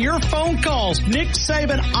 and your phone calls. Nick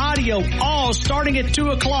Saban audio, all starting at 2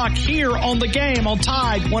 o'clock here on The Game on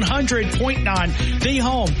Tide 100.9, the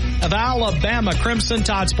home of Alabama Crimson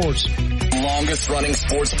Tide Sports. longest-running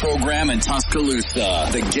sports program in Tuscaloosa.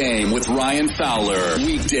 The Game with Ryan Fowler.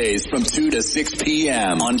 Weekdays from 2 to 6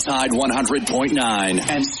 p.m. on Tide 100.9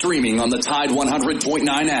 and streaming on the Tide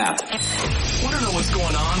 100.9 app. Want to know what's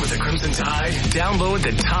going on with the Crimson Tide? Download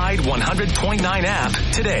the Tide 100.9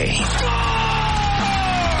 app today.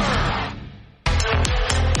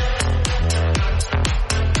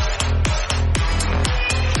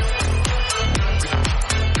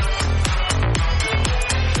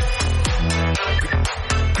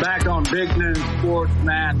 Back on Big Noon Sports,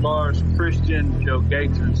 Matt, Lars, Christian, Joe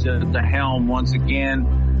Gateson's at the helm once again.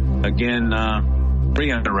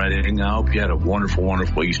 Reiterating, I hope you had a wonderful,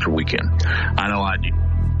 wonderful Easter weekend. I know I did.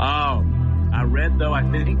 I read, though, I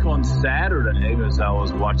think on Saturday, as I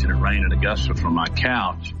was watching it rain in Augusta from my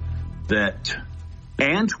couch, that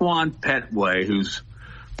Antoine Petway,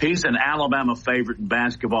 he's an Alabama favorite in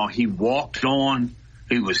basketball. He walked on.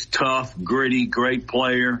 He was tough, gritty, great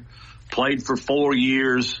player. Played for 4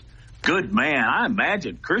 years. Good man. I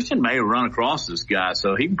imagine Christian may have run across this guy,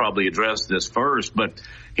 so he can probably address this first. But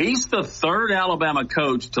he's the third Alabama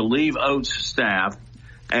coach to leave Oates' staff,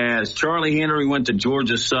 as Charlie Henry went to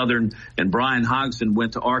Georgia Southern and Brian Hodgson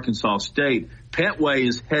went to Arkansas State. Petway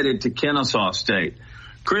is headed to Kennesaw State.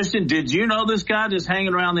 Christian, did you know this guy just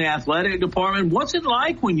hanging around the athletic department? What's it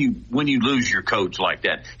like when you lose your coach like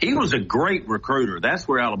that? He was a great recruiter. That's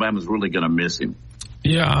where Alabama's really going to miss him.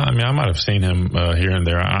 Yeah, I mean, I might have seen him here and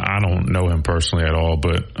there. I don't know him personally at all,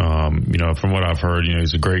 but from what I've heard,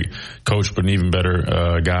 he's a great coach, but an even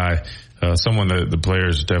better guy. Someone that the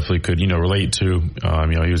players definitely could, relate to.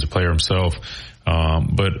 He was a player himself.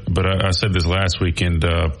 But I said this last weekend.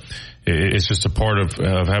 It's just a part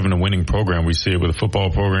of having a winning program. We see it with a football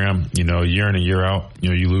program, year in and year out,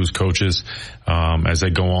 you lose coaches, as they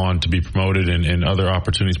go on to be promoted and other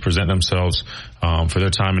opportunities present themselves, for their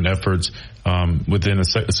time and efforts, within a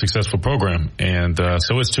successful program. And,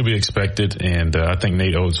 so it's to be expected. And, I think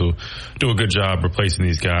Nate Oates will do a good job replacing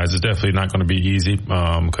these guys. It's definitely not going to be easy,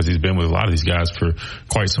 because he's been with a lot of these guys for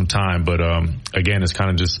quite some time. But, again, it's kind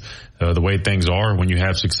of just, the way things are. When you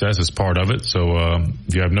have success, it's part of it. So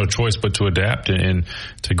you have no choice but to adapt and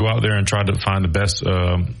to go out there and try to find the best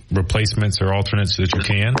replacements or alternates that you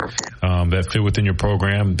can, that fit within your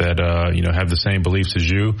program, that have the same beliefs as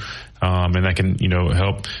you, and that can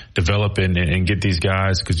help develop and get these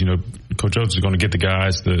guys, because Coach Oates is going to get the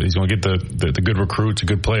guys. He's going to get the good recruits, the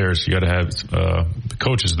good players. You got to have the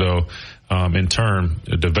coaches, though, in turn,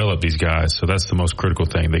 develop these guys. So that's the most critical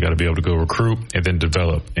thing. They got to be able to go recruit and then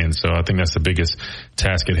develop. And so I think that's the biggest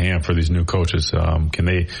task at hand for these new coaches. Can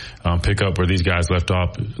they pick up where these guys left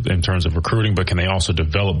off in terms of recruiting, but can they also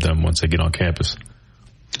develop them once they get on campus?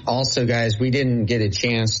 Also, guys, we didn't get a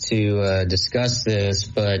chance to discuss this,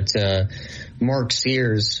 but Mark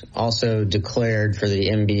Sears also declared for the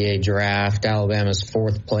NBA draft, Alabama's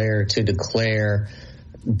fourth player to declare.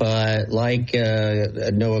 But like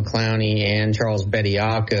Noah Clowney and Charles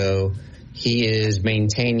Bediako, he is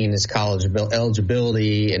maintaining his college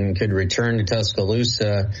eligibility and could return to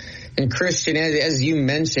Tuscaloosa. And Christian, as you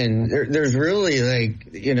mentioned, there's really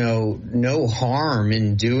no harm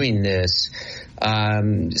in doing this.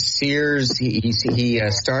 Sears, he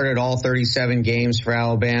started all 37 games for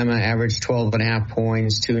Alabama, averaged 12.5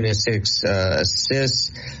 points, 2.6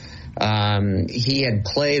 assists. He had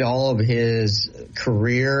played all of his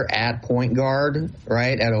career at point guard,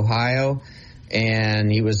 right, at Ohio,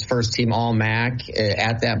 and he was first team All-MAC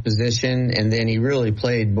at that position, and then he really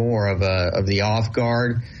played more of the off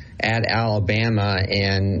guard at Alabama,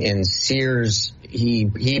 and Sears,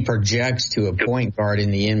 he projects to a point guard in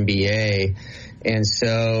the NBA. And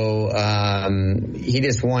so he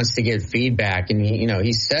just wants to get feedback, and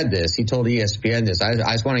he said this. He told ESPN this. I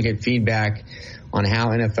just want to get feedback on how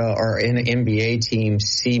NFL or NBA teams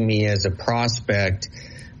see me as a prospect.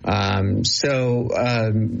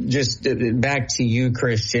 Just back to you,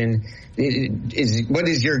 Christian. What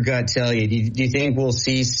does your gut tell you? Do you think we'll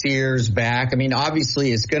see Sears back? I mean,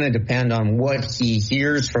 obviously it's going to depend on what he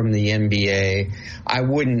hears from the NBA. I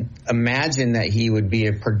wouldn't imagine that he would be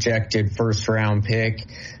a projected first round pick,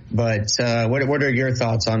 but what are your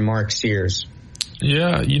thoughts on Mark Sears?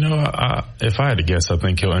 Yeah, if I had to guess, I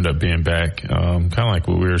think he'll end up being back. Kind of like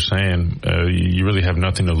what we were saying, you really have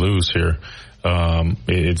nothing to lose here.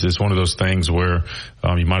 It's one of those things where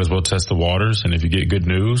you might as well test the waters, and if you get good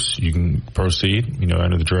news, you can proceed,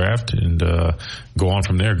 enter the draft and go on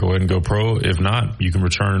from there. Go ahead and go pro. If not, you can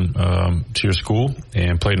return to your school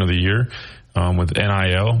and play another year. With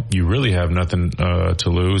NIL, you really have nothing to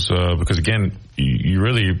lose because, again, you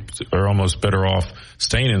really are almost better off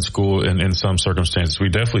staying in school in some circumstances. We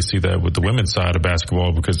definitely see that with the women's side of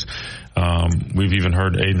basketball because we've even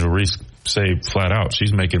heard Angel Reese say flat out,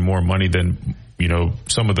 she's making more money than,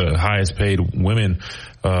 some of the highest paid women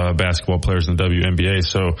basketball players in the WNBA.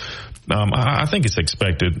 So I think it's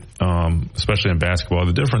expected, especially in basketball.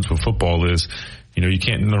 The difference with football is, you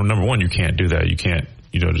can't, number one, you can't do that. You can't,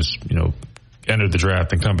 just enter the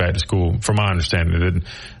draft and come back to school, from my understanding.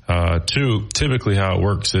 And two, typically how it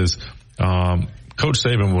works is Coach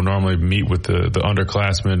Saban will normally meet with the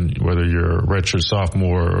underclassmen, whether you're a redshirt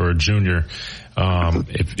sophomore or a junior.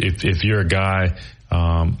 If you're a guy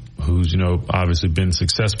who's, obviously been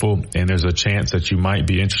successful and there's a chance that you might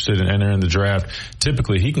be interested in entering the draft,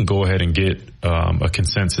 typically he can go ahead and get a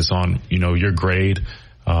consensus on, your grade.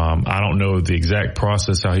 I don't know the exact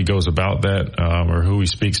process, how he goes about that, or who he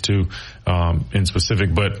speaks to in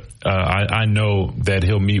specific, but I know that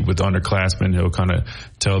he'll meet with underclassmen. He'll kind of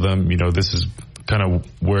tell them, this is kind of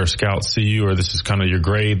where scouts see you, or this is kind of your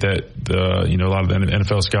grade that a lot of the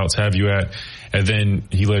NFL scouts have you at. And then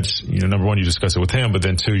he lets, number one, you discuss it with him, but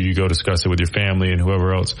then two, you go discuss it with your family and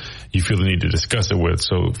whoever else you feel the need to discuss it with.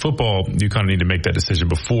 So football, you kind of need to make that decision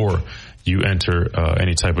before you enter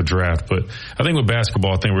any type of draft. But I think with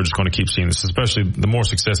basketball, I think we're just going to keep seeing this, especially the more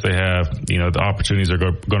success they have, the opportunities are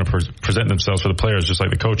going to present themselves for the players, just like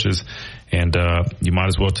the coaches. And you might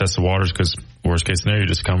as well test the waters, because worst case scenario, you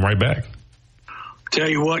just come right back. Tell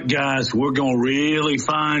you what, guys, we're going to really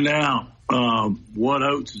find out what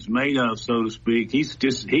Oates is made of, so to speak. He's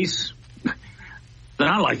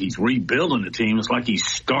not like he's rebuilding the team. It's like he's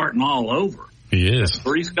starting all over. He is.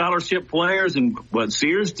 3 scholarship players, and what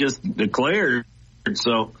Sears just declared.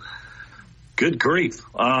 So, good grief.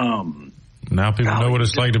 Now people know what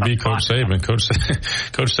it's like to be Coach Saban. Coach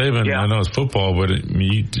Saban, I know it's football, but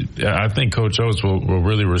I think Coach Oates will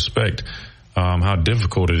really respect how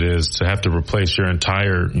difficult it is to have to replace your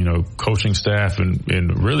entire, coaching staff,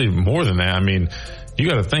 and really more than that. I mean, you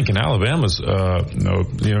got to think in Alabama's,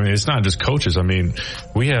 it's not just coaches. I mean,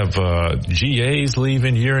 we have GAs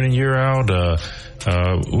leaving year in and year out.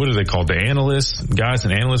 What are they called? The analysts, guys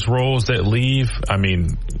in analyst roles that leave. I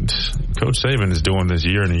mean, Coach Saban is doing this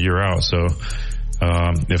year in and year out. So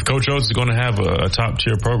if Coach Oates is going to have a top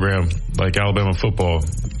tier program like Alabama football,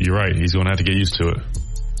 you're right. He's going to have to get used to it.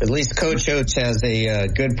 At least Coach Oates has a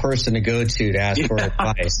good person to go to ask for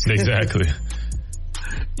advice. Exactly.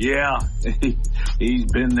 Yeah, he's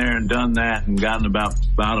been there and done that and gotten about,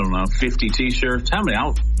 50 T-shirts. How many?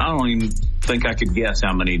 I don't even think I could guess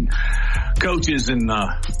how many coaches and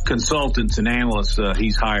consultants and analysts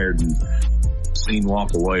he's hired and seen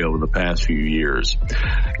walk away over the past few years.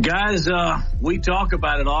 Guys, we talk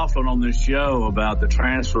about it often on this show about the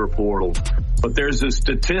transfer portal, but there's a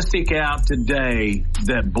statistic out today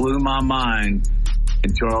that blew my mind,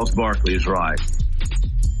 and Charles Barkley is right.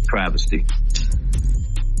 Travesty.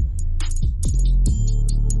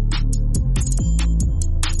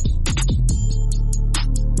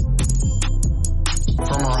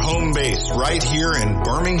 From our home base right here in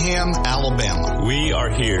Birmingham, Alabama. We are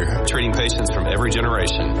here treating patients from every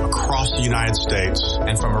generation across the United States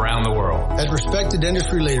and from around the world. As respected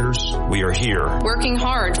industry leaders, we are here working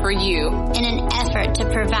hard for you in an effort to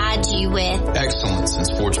provide you with excellence in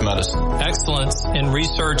sports medicine, excellence in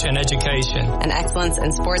research and education, and excellence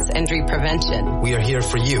in sports injury prevention. We are here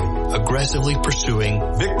for you, aggressively pursuing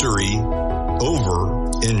victory over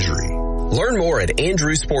injury. Learn more at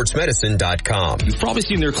andrewsportsmedicine.com. You've probably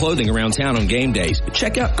seen their clothing around town on game days, but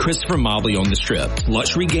check out Christopher Mobley on the Strip.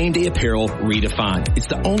 Luxury game day apparel redefined. It's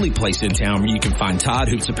the only place in town where you can find Todd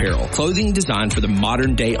Hoops apparel. Clothing designed for the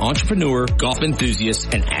modern day entrepreneur, golf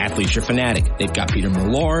enthusiast, and athleisure fanatic. They've got Peter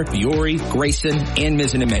Millar, Fiore, Grayson, and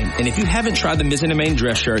Mizzen & Main. And if you haven't tried the Mizzen & Main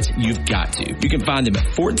dress shirts, you've got to. You can find them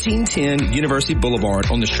at 1410 University Boulevard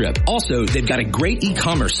on the Strip. Also, they've got a great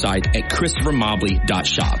e-commerce site at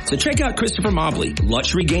christophermobley.shop. So check out Christopher Mobley,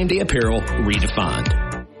 luxury game day apparel redefined.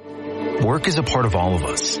 Work is a part of all of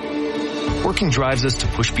us. Working drives us to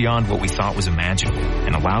push beyond what we thought was imaginable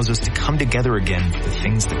and allows us to come together again for the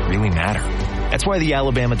things that really matter. That's why the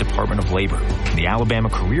Alabama Department of Labor and the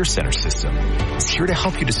Alabama Career Center system is here to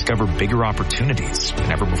help you discover bigger opportunities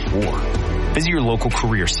than ever before. Visit your local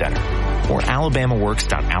career center or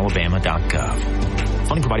alabamaworks.alabama.gov.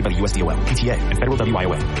 Funding provided by the USDOL, PTA, and Federal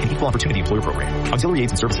WIOA, an Equal Opportunity Employer Program. Auxiliary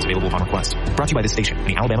aids and services available upon request. Brought to you by this station and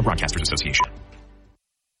the Alabama Broadcasters Association.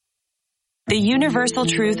 The universal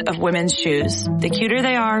truth of women's shoes. The cuter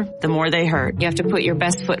they are, the more they hurt. You have to put your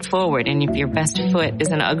best foot forward, and if your best foot is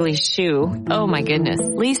an ugly shoe, oh my goodness.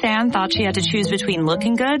 Lisa Ann thought she had to choose between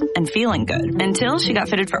looking good and feeling good until she got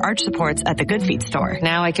fitted for arch supports at the Good Feet store.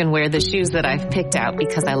 Now I can wear the shoes that I've picked out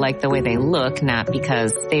because I like the way they look, not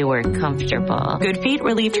because they were comfortable. Good Feet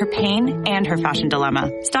relieved her pain and her fashion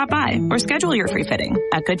dilemma. Stop by or schedule your free fitting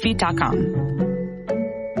at goodfeet.com.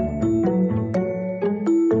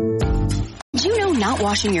 Not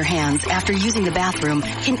washing your hands after using the bathroom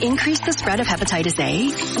can increase the spread of hepatitis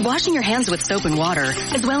A? Washing your hands with soap and water,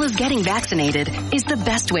 as well as getting vaccinated, is the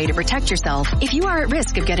best way to protect yourself if you are at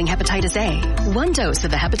risk of getting hepatitis A. One dose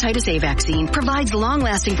of the hepatitis A vaccine provides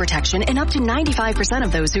long-lasting protection in up to 95%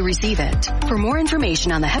 of those who receive it. For more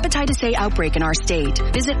information on the hepatitis A outbreak in our state,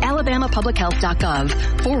 visit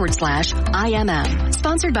alabamapublichealth.gov/IMM.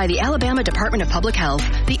 Sponsored by the Alabama Department of Public Health,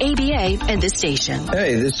 the ABA, and this station.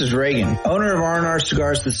 Hey, this is Reagan, owner of R&R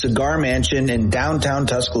Cigars, the Cigar Mansion in downtown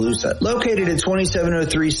Tuscaloosa, located at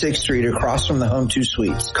 2703 6th Street across from the Home 2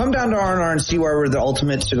 Suites. Come down to R&R and see why we're the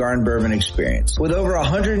ultimate cigar and bourbon experience. With over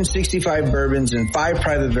 165 bourbons and 5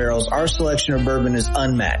 private barrels, our selection of bourbon is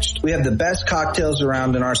unmatched. We have the best cocktails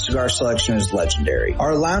around, and our cigar selection is legendary.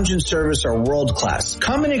 Our lounge and service are world class.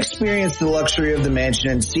 Come and experience the luxury of the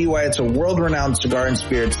mansion and see why it's a world-renowned cigar and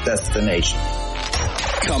spirits destination.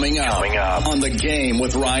 Coming up on The Game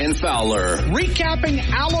with Ryan Fowler. Recapping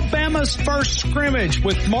Alabama's first scrimmage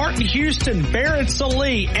with Martin Houston, Barrett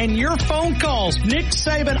Salee, and your phone calls. Nick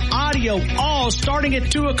Saban audio, all starting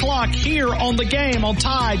at 2 o'clock here on The Game on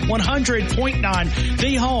Tide 100.9,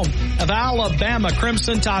 the home of Alabama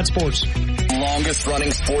Crimson Tide Sports. Longest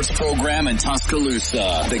running sports program in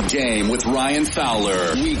Tuscaloosa. The Game with Ryan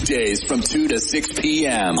Fowler. Weekdays from 2 to 6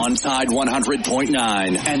 p.m. on Tide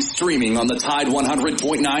 100.9 and streaming on the Tide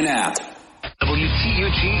 100.9 app.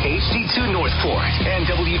 WTUG HD2 Northport and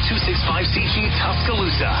W265CG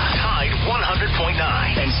Tuscaloosa. Tide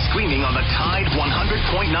 100.9 and streaming on the Tide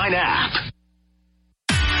 100.9 app.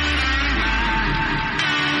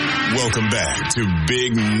 Welcome back to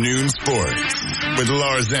Big Noon Sports with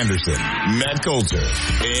Lars Anderson, Matt Coulter,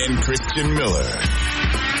 and Christian Miller.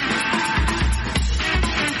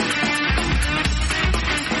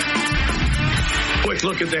 Quick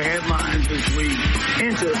look at the headlines as we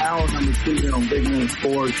enter hour number 2 here on Big Noon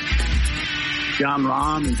Sports. John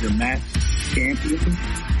Rahm is your match champion.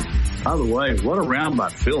 By the way, what a round by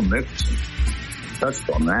Phil Mickelson. Touched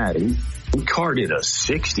on that. He carded a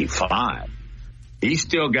 65. He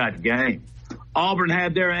still got game. Auburn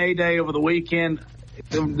had their A-Day over the weekend.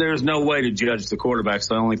 There's no way to judge the quarterbacks.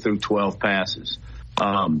 They only threw 12 passes.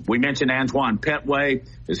 We mentioned Antoine Petway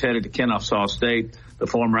is headed to Kennesaw State, the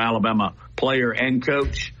former Alabama player and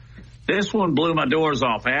coach. This one blew my doors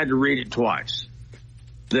off. I had to read it twice.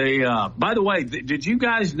 By the way, did you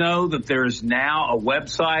guys know that there's now a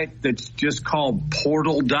website that's just called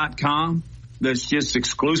portal.com that's just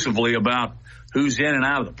exclusively about who's in and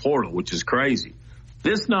out of the portal, which is crazy.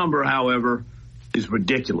 This number, however, is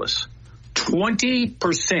ridiculous.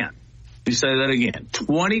 20%. You say that again.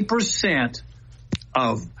 20%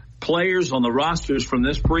 of players on the rosters from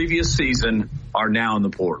this previous season are now in the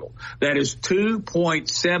portal. That is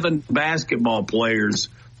 2.7 basketball players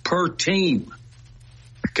per team.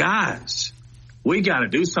 Guys, we got to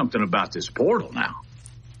do something about this portal now.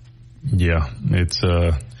 Yeah, it's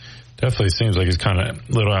definitely seems like it's kind of a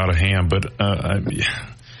little out of hand, but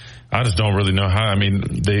I just don't really know how. I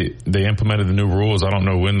mean, they implemented the new rules. I don't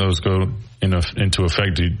know when those go into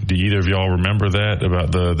effect. Do either of y'all remember that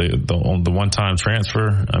about the one-time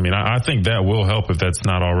transfer? I mean, I think that will help if that's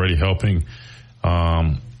not already helping.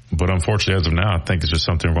 But unfortunately, as of now, I think it's just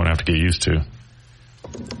something we're going to have to get used to.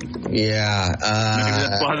 Yeah. Maybe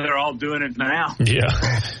that's why they're all doing it now.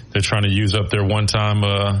 Yeah. They're trying to use up their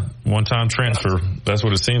one-time transfer. That's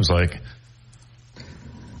what it seems like.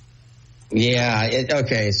 Yeah.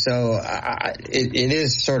 Okay. So it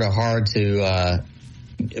is sort of hard to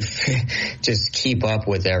just keep up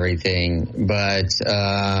with everything. But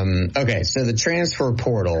okay. So the transfer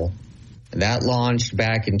portal that launched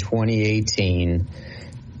back in 2018,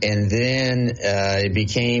 and then it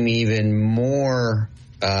became even more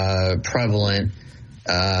prevalent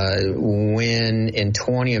when in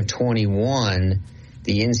 2021.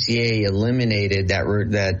 The NCAA eliminated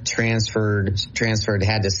that transferred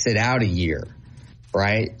had to sit out a year,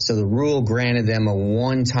 right? So the rule granted them a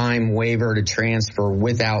one-time waiver to transfer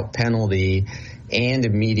without penalty and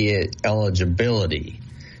immediate eligibility.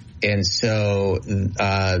 And so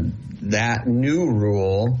that new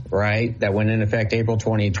rule, right, that went in effect April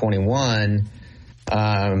 2021,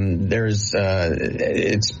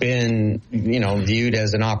 it's been, viewed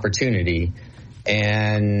as an opportunity.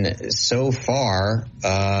 And so far,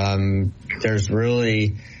 there's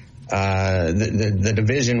really, the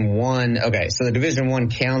Division I. Okay. So the Division I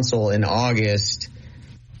Council in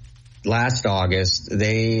last August,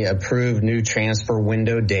 they approved new transfer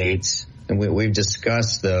window dates, and we've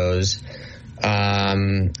discussed those.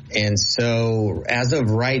 And so as of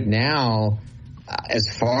right now, as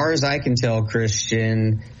far as I can tell,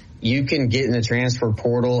 Christian, you can get in the transfer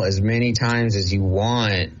portal as many times as you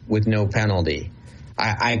want with no penalty.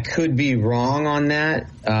 I could be wrong on that,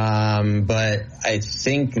 but I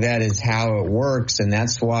think that is how it works, and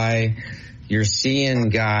that's why you're seeing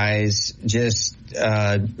guys just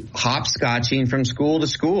hopscotching from school to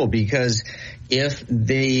school, because if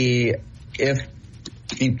the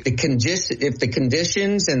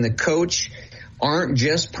conditions and the coach aren't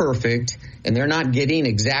just perfect and they're not getting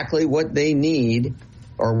exactly what they need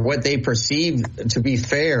or what they perceive to be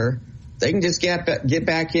fair, they can just get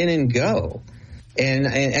back in and go.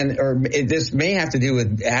 This may have to do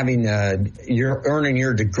with having you're earning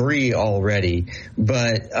your degree already,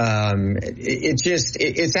 but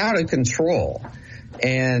it's out of control,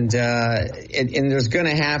 and there's going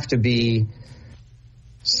to have to be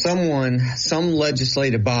some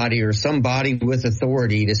legislative body or some body with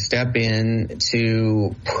authority to step in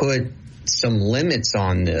to put some limits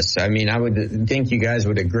on this. I mean, I would think you guys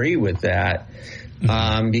would agree with that.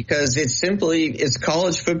 Because it's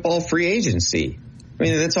college football free agency. I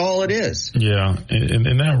mean, that's all it is. Yeah.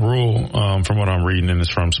 And that rule, from what I'm reading, and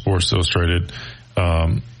it's from Sports Illustrated, it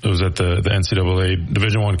was that the NCAA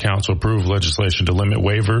Division I Council approved legislation to limit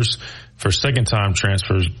waivers for second-time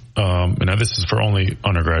transfers. And now this is for only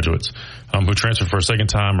undergraduates who transfer for a second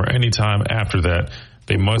time or any time after that.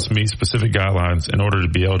 They must meet specific guidelines in order to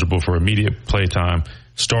be eligible for immediate play time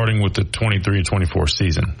starting with the 23-24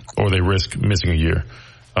 season, or they risk missing a year.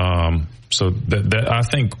 So that I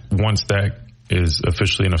think once that is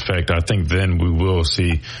officially in effect, I think then we will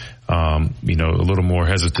see, a little more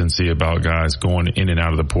hesitancy about guys going in and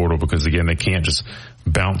out of the portal, because again, they can't just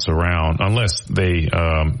bounce around unless they,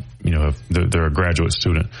 they're a graduate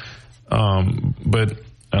student.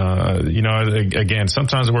 Again,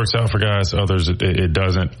 sometimes it works out for guys, others it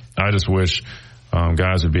doesn't. I just wish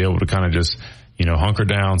guys would be able to kind of just, hunker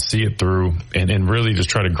down, see it through, and really just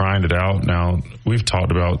try to grind it out. Now, we've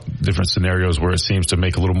talked about different scenarios where it seems to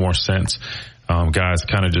make a little more sense. Guys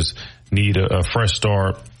kind of just need a fresh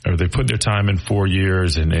start, or they put their time in 4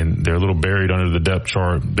 years and they're a little buried under the depth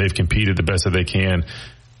chart. They've competed the best that they can.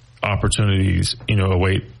 Opportunities,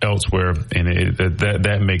 await elsewhere, and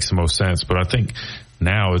that makes the most sense. But I think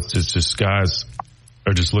now it's just guys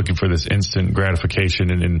are just looking for this instant gratification,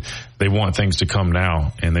 and they want things to come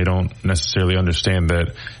now, and they don't necessarily understand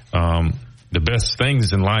that the best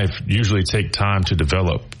things in life usually take time to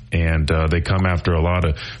develop, and they come after a lot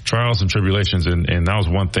of trials and tribulations, and that was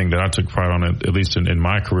one thing that I took pride on, at least in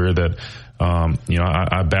my career, that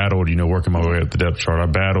I battled, working my way up the depth chart. I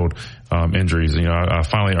battled injuries. I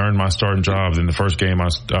finally earned my starting job. In the first game I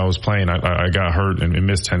was playing, I got hurt and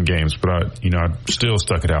missed 10 games, but I still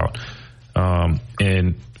stuck it out.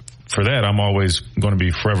 And for that, I'm always going to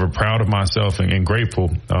be forever proud of myself and grateful,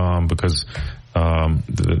 because,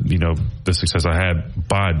 the success I had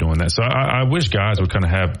by doing that. So I wish guys would kind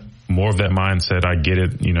of have more of that mindset. I get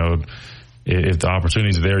it. If the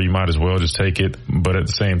opportunity's there, you might as well just take it. But at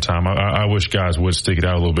the same time, I wish guys would stick it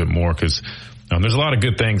out a little bit more, because there's a lot of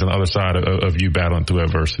good things on the other side of you battling through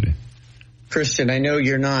adversity. Christian, I know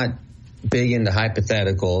you're not big into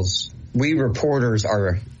hypotheticals. We reporters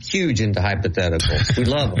are huge into hypotheticals. We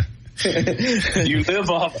love them. You live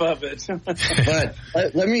off of it. But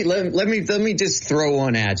let me just throw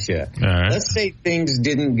one at you. Right. Let's say things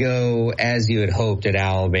didn't go as you had hoped at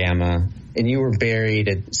Alabama, and you were buried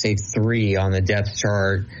at, say, 3 on the depth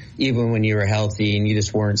chart, even when you were healthy, and you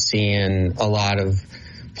just weren't seeing a lot of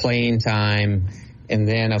playing time. And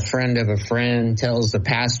then a friend of a friend tells the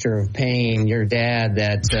pastor of Payne, your dad,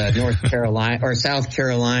 that North Carolina or South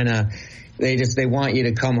Carolina, they want you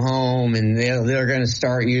to come home, and they're going to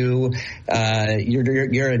start you.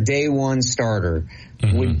 You're a day one starter.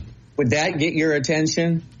 Mm-hmm. Would that get your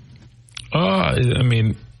attention? I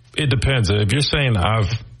mean, it depends. If you're saying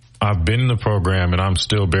I've been in the program and I'm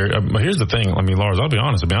still buried. Here's the thing. I mean, Lars, I'll be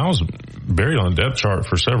honest. I was buried on the depth chart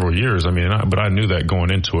for several years. But I knew that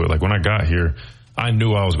going into it. Like when I got here, I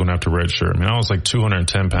knew I was going to have to redshirt. I was like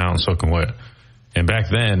 210 pounds soaking wet. And back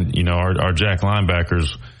then, our jack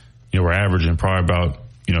linebackers, were averaging probably about,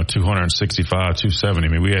 265,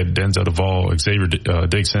 270. We had Denzel Duvall, Xavier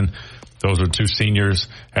Dixon. Those were 2 seniors,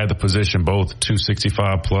 had the position both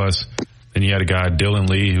 265 plus. Then Then you had a guy, Dylan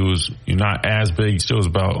Lee, who was not as big. He still was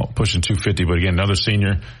about pushing 250, but again, another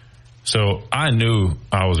senior. So I knew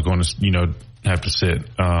I was going to, have to sit.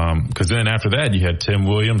 Because then after that, you had Tim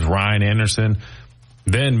Williams, Ryan Anderson,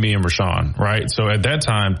 then me and Rashawn, right? So at that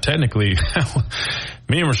time, technically,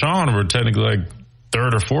 me and Rashawn were technically like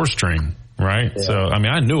third or fourth string, right? Yeah. So,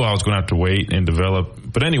 I knew I was going to have to wait and develop.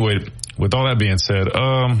 But anyway, with all that being said,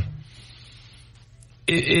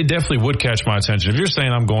 it definitely would catch my attention. If you're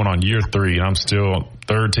saying I'm going on year 3 and I'm still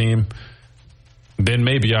third team, then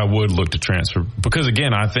maybe I would look to transfer. Because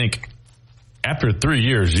again, I think after 3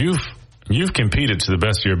 years, you've competed to the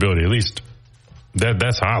best of your ability. At least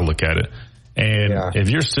that's how I look at it. And if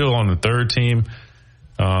you're still on the third team,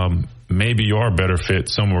 maybe you are a better fit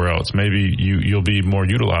somewhere else. Maybe you'll be more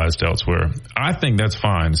utilized elsewhere. I think that's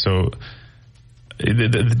fine. So,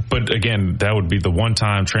 but again, that would be the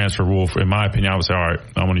one-time transfer rule. In my opinion, I would say, all right,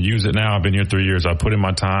 I'm going to use it now. I've been here 3 years. I put in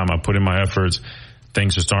my time. I put in my efforts.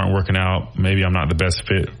 Things just aren't working out. Maybe I'm not the best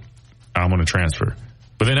fit. I'm going to transfer.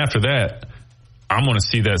 But then after that, I'm going to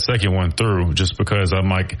see that second one through, just because I'm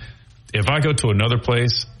like, if I go to another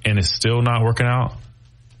place and it's still not working out,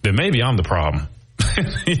 then maybe I'm the problem.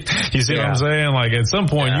 You see what I'm saying? Like, at some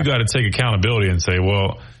point, you got to take accountability and say,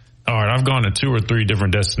 well, all right, I've gone to 2 or 3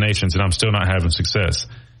 different destinations and I'm still not having success.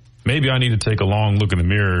 Maybe I need to take a long look in the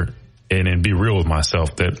mirror and be real with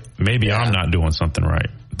myself that maybe I'm not doing something right.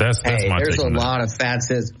 That's my take. There's a lot of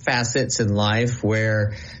facets in life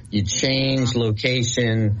where you change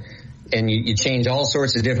location and you change all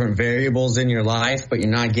sorts of different variables in your life, but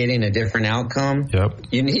you're not getting a different outcome. Yep.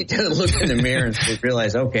 You need to look in the mirror and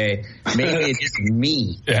realize, okay, maybe it's just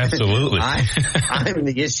me. Absolutely. I'm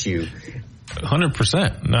the issue.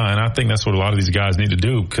 100%. No, and I think that's what a lot of these guys need to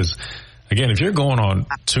do, because, again, if you're going on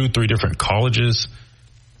 2-3 different colleges,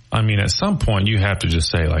 at some point you have to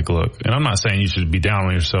just say, like, look, and I'm not saying you should be down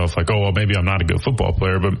on yourself, like, oh, well, maybe I'm not a good football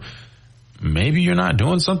player, but maybe you're not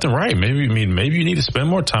doing something right. Maybe you need to spend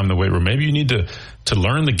more time in the weight room. Maybe you need to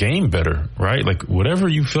learn the game better, right? Like, whatever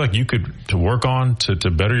you feel like you could to work on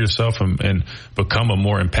to better yourself and become a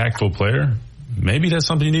more impactful player, maybe that's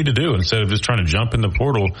something you need to do instead of just trying to jump in the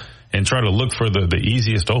portal and try to look for the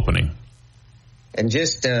easiest opening. And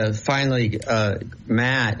just finally,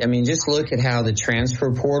 Matt, just look at how the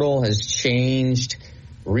transfer portal has changed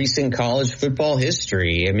recent college football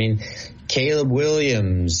history. Caleb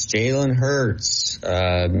Williams, Jalen Hurts,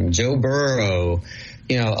 Joe Burrow,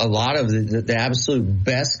 a lot of the absolute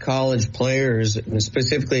best college players,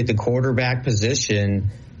 specifically at the quarterback position,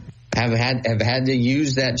 have had to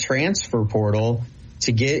use that transfer portal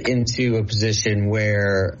to get into a position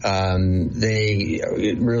where they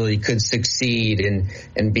really could succeed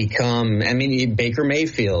and become. Baker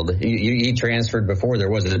Mayfield, he transferred before there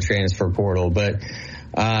was a transfer portal, but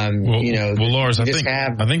Lars, I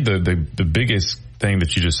think the biggest thing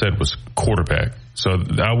that you just said was quarterback. So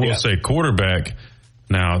I will say quarterback.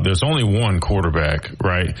 Now, there's only one quarterback,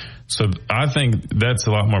 right? So I think that's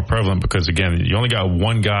a lot more prevalent because, again, you only got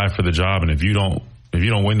one guy for the job, and if you don't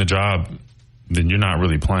win the job, then you're not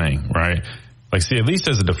really playing, right? Like, see, at least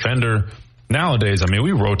as a defender nowadays,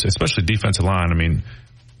 we rotate, especially defensive line.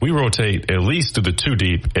 We rotate at least to the 2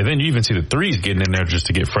 deep, and then you even see the 3s getting in there just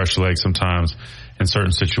to get fresh legs sometimes in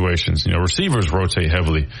certain situations. Receivers rotate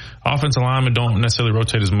heavily. Offensive linemen don't necessarily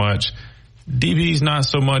rotate as much. DBs not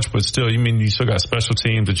so much, but still, you still got special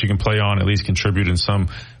teams that you can play on, at least contribute in some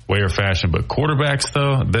way or fashion. But quarterbacks,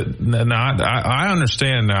 though, I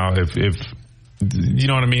understand now if you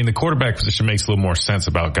know what I mean? The quarterback position makes a little more sense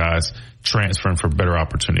about guys transferring for better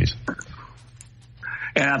opportunities.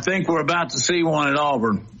 And I think we're about to see one at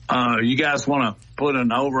Auburn. You guys want to put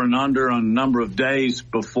an over and under on a number of days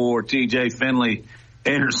before TJ Finley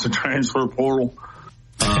enters the transfer portal?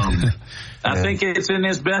 I think it's in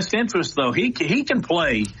his best interest, though. He can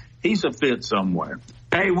play. He's a fit somewhere.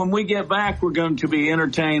 Hey, when we get back, we're going to be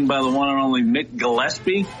entertained by the one and only Nick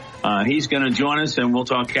Gillespie. He's going to join us, and we'll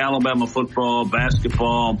talk Alabama football,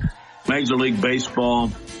 basketball, Major League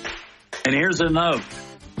Baseball. And here's a note.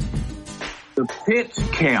 The pitch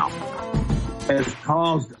count has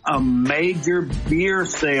caused a major beer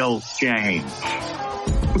sales change.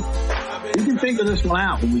 You can figure this one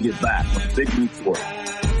out when we get back on the Big Noon Sport.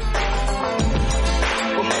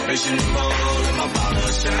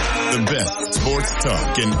 The best sports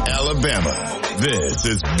talk in Alabama. This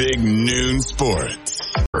is Big Noon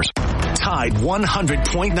Sports. Tide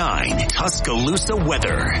 100.9 Tuscaloosa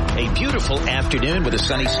weather. A beautiful afternoon with a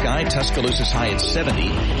sunny sky. Tuscaloosa's high at 70.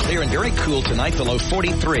 Clear and very cool tonight, the low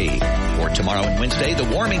 43. For tomorrow and Wednesday, the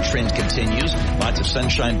warming trend continues. Lots of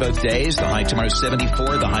sunshine both days. The high tomorrow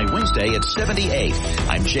 74, the high Wednesday at 78.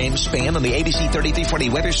 I'm James Spann on the ABC 3340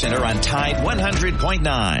 Weather Center on Tide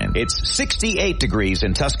 100.9. It's 68 degrees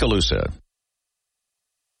in Tuscaloosa.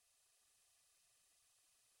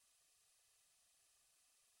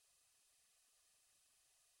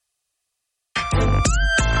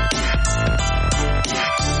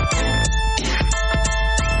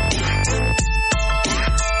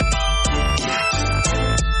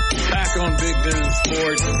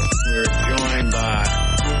 Sports. We're joined by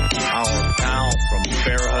our pal from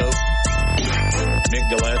Fairhope, Nick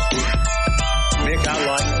Gillespie. Nick, I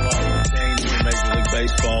like a lot of the changes in Major League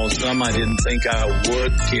Baseball. Some I didn't think I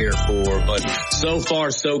would care for, but so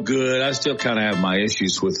far so good. I still kind of have my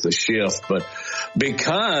issues with the shift, but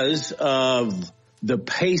because of the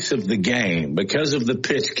pace of the game, because of the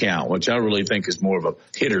pitch count, which I really think is more of a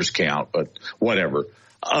hitter's count, but whatever.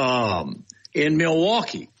 In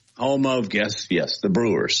Milwaukee, home of, yes, the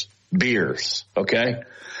Brewers, beers, okay?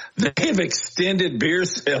 They have extended beer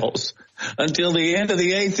sales until the end of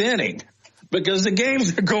the 8th inning because the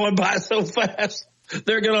games are going by so fast.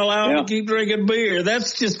 They're going to allow them to keep drinking beer.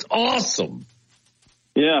 That's just awesome.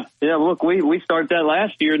 Yeah. Look, we started that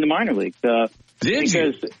last year in the minor leagues. Did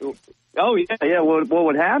you? Oh, yeah. What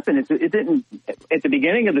would happen is it didn't, at the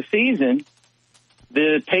beginning of the season,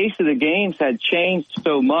 the pace of the games had changed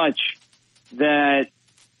so much that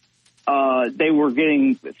they were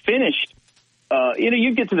getting finished.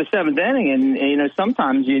 You get to the 7th inning and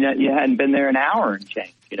sometimes, you hadn't been there an hour and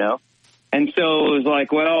change, And so it was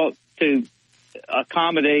like, well, to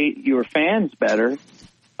accommodate your fans better,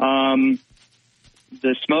 the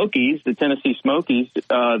Smokies, the Tennessee Smokies,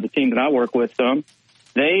 the team that I work with, they're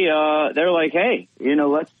like, hey,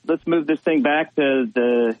 let's move this thing back to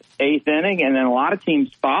the 8th inning. And then a lot of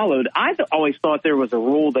teams followed. I always thought there was a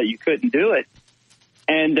rule that you couldn't do it.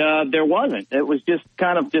 And there wasn't. It was just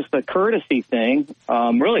kind of just a courtesy thing,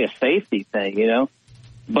 really a safety thing,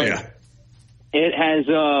 But it has,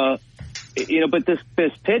 but this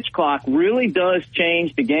pitch clock really does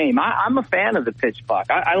change the game. I'm a fan of the pitch clock.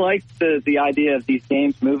 I like the idea of these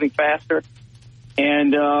games moving faster.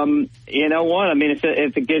 And you know what? I mean,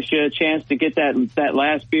 if it gives you a chance to get that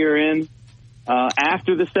last beer in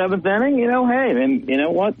after the 7th inning, hey, then you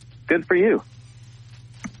know what? Good for you.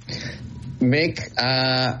 Mick,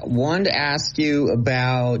 wanted to ask you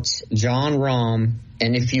about Jon Rahm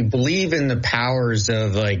and if you believe in the powers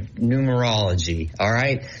of numerology. All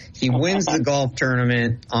right. He wins the golf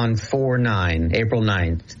tournament on April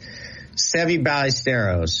 9th. Seve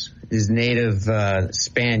Ballesteros is native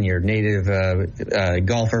Spaniard,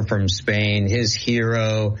 golfer from Spain, his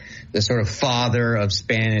hero, the sort of father of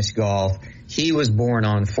Spanish golf. He was born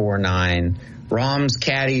on 4/9. Rahm's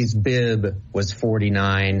caddy's bib was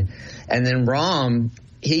 49. And then Rahm,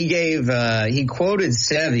 he quoted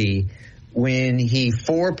Seve when he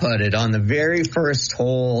 4-putted on the very first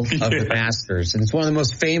hole of the Masters. And it's one of the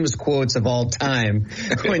most famous quotes of all time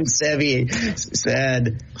when Seve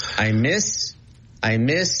said, I miss, I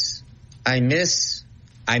make.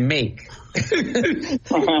 Just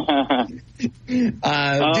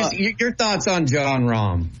your thoughts on Jon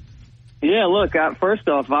Rahm. Yeah, look, first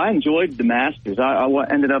off, I enjoyed the Masters. I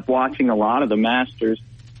ended up watching a lot of the Masters,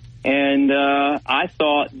 and I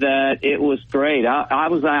thought that it was great. I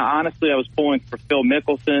was pulling for Phil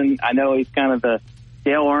Mickelson. I know he's kind of the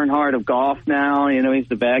Dale Earnhardt of golf now. He's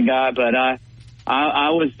the bad guy, but I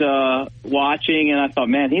was watching, and I thought,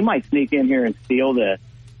 man, he might sneak in here and steal this.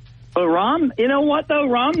 But Rahm, you know what, though?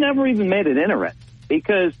 Rahm never even made it interesting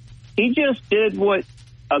because he just did what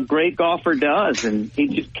a great golfer does, and he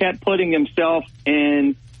just kept putting himself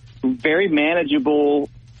in very manageable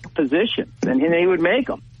positions, and he would make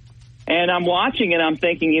them. And I'm watching and I'm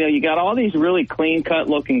thinking, you got all these really clean-cut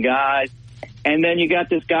looking guys, and then you got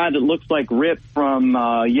this guy that looks like Rip from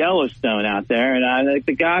Yellowstone out there, and I think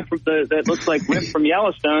the guy that looks like Rip from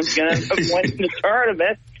Yellowstone is going to win the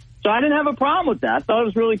tournament. So I didn't have a problem with that. I thought it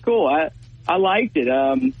was really cool. I liked it.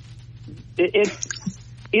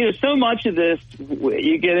 It's so much of this,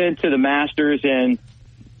 you get into the Masters and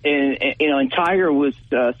Tiger was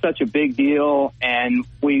such a big deal, and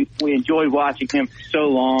we enjoyed watching him for so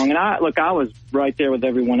long. And I was right there with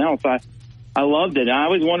everyone else. I loved it. I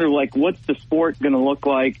always wondered, what's the sport going to look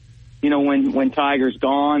like, when Tiger's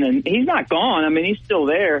gone? And he's not gone. I mean, he's still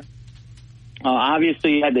there.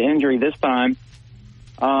 Obviously, he had the injury this time.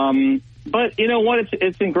 But you know what?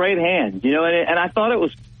 It's in great hands, and I thought it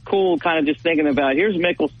was cool kind of just thinking about, here's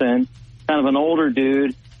Mickelson, kind kind of an older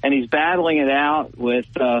dude, and he's battling it out with,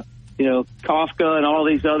 Kafka and all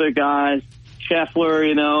these other guys, Scheffler,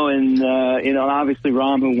 and obviously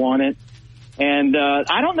Rahm, who won it. And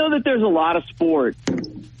I don't know that there's a lot of sport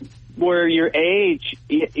where your age,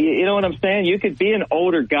 you know what I'm saying? You could be an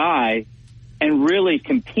older guy and really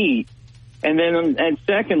compete. And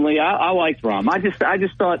secondly, I liked Rahm. I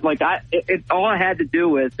just thought all I had to do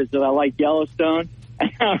with is that I like Yellowstone.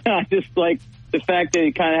 I just like the fact that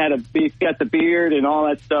he kind of he's got the beard and all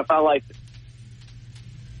that stuff. I liked it.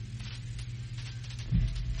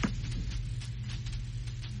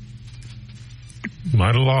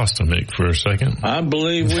 Might have lost him, Mick, for a second. I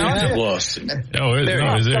believe we have lost him.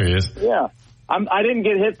 There he is. Yeah. I didn't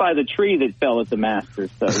get hit by the tree that fell at the Masters.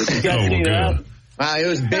 So did you guys see that? Wow, it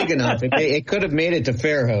was big enough. It could have made it to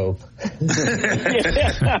Fairhope.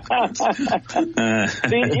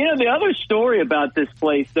 The other story about this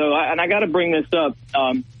place, though, and I got to bring this up.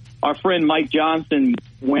 Our friend Mike Johnson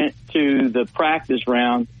went to the practice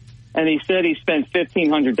round, and he said he spent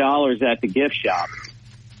 $1,500 at the gift shop.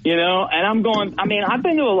 And I'm going, I've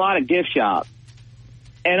been to a lot of gift shops,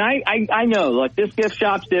 and I know, this gift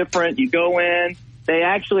shop's different. You go in, they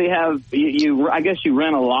actually have, I guess you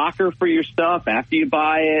rent a locker for your stuff after you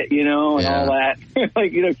buy it, and all that,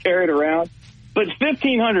 carry it around. But it's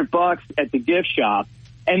 $1,500 at the gift shop,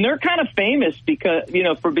 and they're kind of famous because,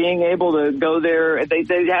 for being able to go there. They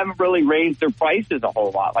haven't really raised their prices a whole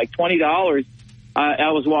lot, like $20.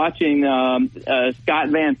 I was watching Scott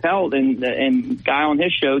Van Pelt and guy on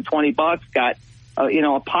his show, $20 got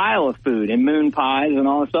a pile of food and moon pies and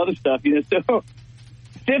all this other stuff. So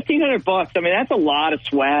 $1,500. That's a lot of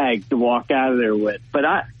swag to walk out of there with. But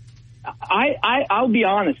I'll be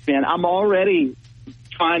honest, man. I'm already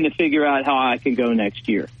trying to figure out how I can go next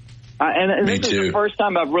year. And this is the first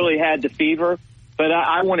time I've really had the fever, but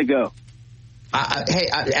I want to go.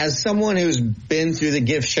 As someone who's been through the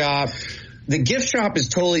gift shop. The gift shop is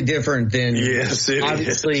totally different than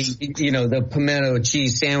obviously, the pimento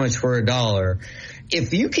cheese sandwich for $1.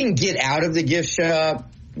 If you can get out of the gift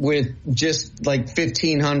shop with just like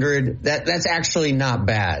 $1,500, that's actually not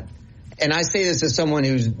bad. And I say this as someone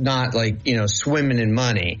who's not swimming in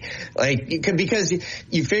money, because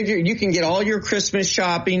you figure you can get all your Christmas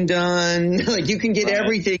shopping done, you can get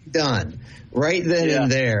everything done right then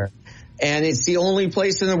and there. And it's the only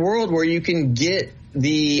place in the world where you can get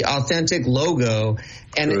the authentic logo,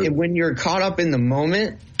 and when you're caught up in the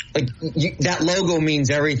moment, that logo means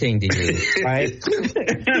everything to you, right?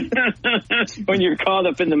 When you're caught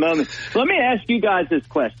up in the moment. Let me ask you guys this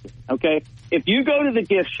question, okay? If you go to the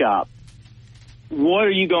gift shop, what are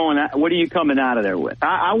you coming out of there with?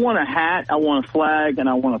 I want a hat, I want a flag, and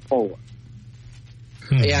I want a polo.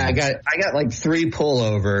 Yeah, I got like 3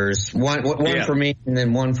 pullovers, one for me and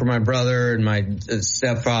then one for my brother and my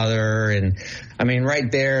stepfather. And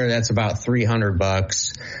right there, that's about $300.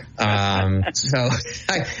 So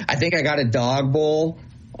I think I got a dog bowl,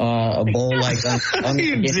 a bowl for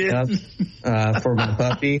my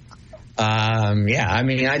puppy.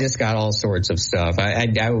 I just got all sorts of stuff.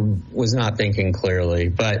 I was not thinking clearly,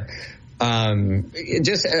 but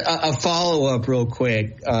just a follow-up real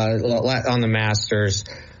quick on the Masters.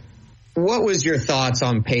 What was your thoughts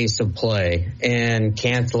on pace of play and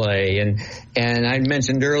Cantlay? And I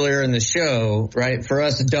mentioned earlier in the show, right, for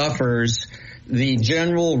us duffers, the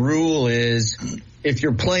general rule is if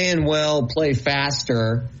you're playing well, play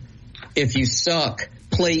faster. If you suck,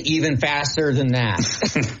 play even faster than that.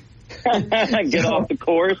 Get off the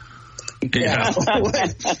course. Yeah.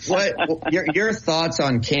 What your thoughts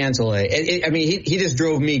on Cantlay? He just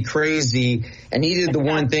drove me crazy, and he did the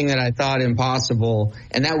one thing that I thought impossible,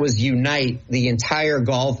 and that was unite the entire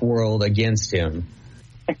golf world against him.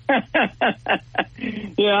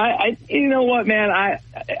 You know what, man? I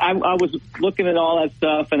was looking at all that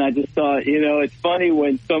stuff, and I just thought, it's funny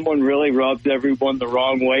when someone really rubs everyone the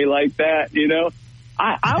wrong way like that.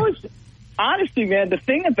 I was honestly, man, the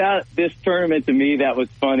thing about this tournament to me that was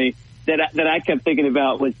funny. That I kept thinking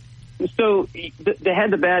about was, so they had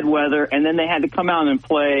the bad weather, and then they had to come out and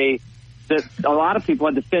play. A lot of people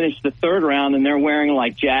had to finish the third round, and they're wearing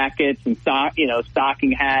jackets and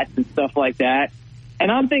stocking hats and stuff like that.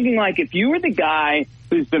 And I'm thinking, if you were the guy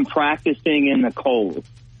who's been practicing in the cold,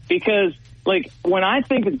 because when I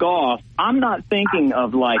think of golf, I'm not thinking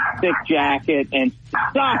of thick jacket and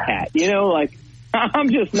stock hat. I'm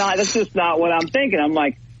just not. That's just not what I'm thinking. I'm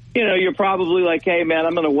like. You're probably hey, man,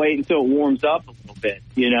 I'm going to wait until it warms up a little bit,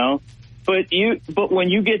 But when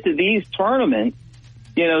you get to these tournaments,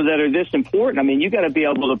 that are this important, you got to be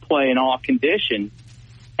able to play in all conditions.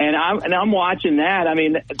 And I'm watching that.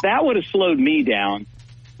 That would have slowed me down.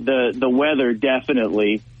 The weather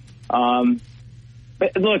definitely.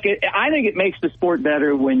 But look, I think it makes the sport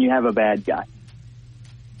better when you have a bad guy.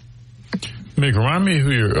 Mick, remind me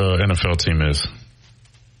who your NFL team is.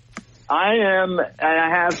 I am, and I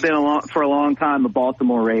have been for a long time, a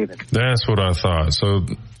Baltimore Ravens. That's what I thought. So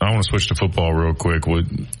I want to switch to football real quick.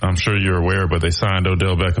 I'm sure you're aware, but they signed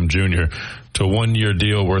Odell Beckham Jr. to a 1-year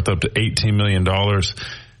deal worth up to $18 million.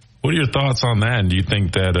 What are your thoughts on that? And do you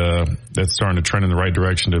think that that's starting to trend in the right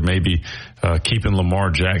direction to maybe keeping Lamar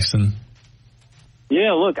Jackson?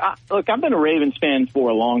 Yeah, look, I've been a Ravens fan for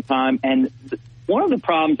a long time, and one of the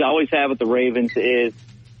problems I always have with the Ravens is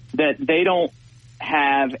that they don't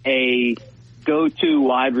have a go-to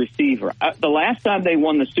wide receiver. The last time they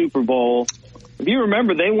won the Super Bowl, if you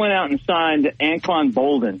remember, they went out and signed Anquan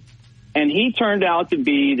Boldin, and he turned out to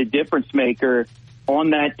be the difference maker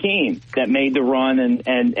on that team that made the run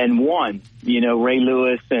and won. You know, Ray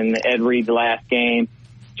Lewis and Ed Reed the last game.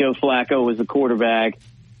 Joe Flacco was the quarterback.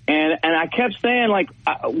 And I kept saying, like,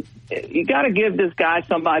 you got to give this guy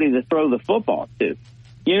somebody to throw the football to.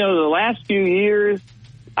 You know, the last few years,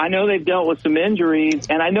 I know they've dealt with some injuries,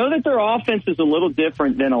 and I know that their offense is a little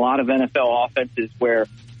different than a lot of NFL offenses where,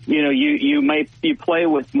 you know, you play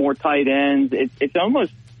with more tight ends. It's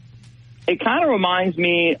almost, it kind of reminds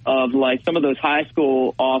me of like some of those high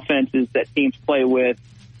school offenses that teams play with,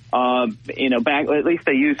 you know, back, at least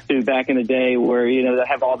they used to back in the day where, you know, they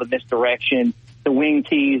have all the misdirection, the wing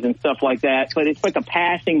tees and stuff like that. But it's like a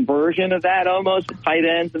passing version of that almost, with tight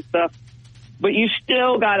ends and stuff. But you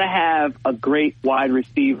still got to have a great wide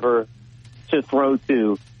receiver to throw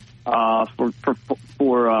to for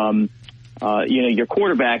you know, your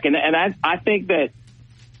quarterback. And I think that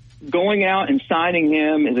going out and signing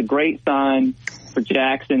him is a great sign for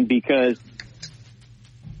Jackson, because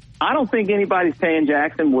I don't think anybody's paying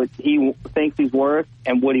Jackson what he thinks he's worth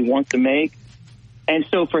and what he wants to make. And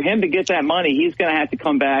so for him to get that money, he's going to have to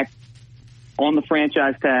come back on the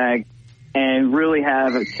franchise tag and really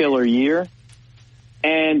have a killer year.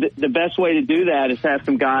 And the best way to do that is have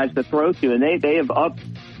some guys to throw to. And they've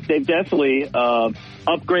definitely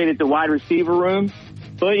upgraded the wide receiver room.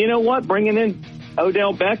 But you know what? Bringing in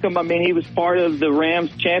Odell Beckham, I mean, he was part of the Rams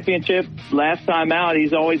championship last time out.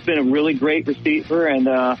 He's always been a really great receiver, and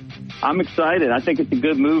I'm excited. I think it's a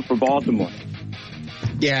good move for Baltimore.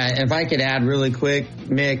 Yeah, if I could add really quick,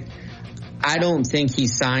 Mick, I don't think he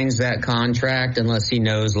signs that contract unless he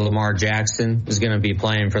knows Lamar Jackson is going to be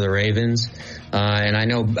playing for the Ravens. And I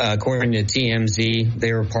know, according to TMZ,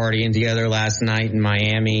 they were partying together last night in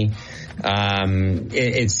Miami.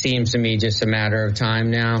 It seems to me just a matter of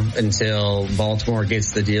time now until Baltimore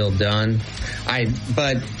gets the deal done.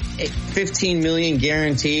 But $15 million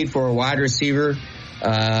guaranteed for a wide receiver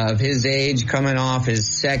of his age, coming off his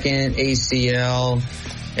second ACL,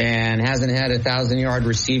 and hasn't had 1,000-yard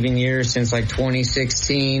receiving year since like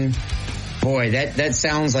 2016. Boy, that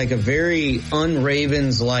sounds like a very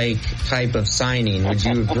un-Ravens-like type of signing. Would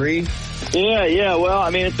you agree? Yeah. Well, I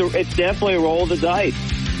mean, it's definitely a roll of the dice.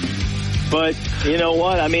 But you know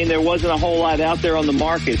what? I mean, there wasn't a whole lot out there on the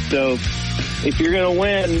market. So if you're going to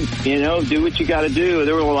win, you know, do what you got to do.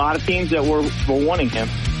 There were a lot of teams that were wanting him.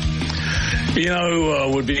 You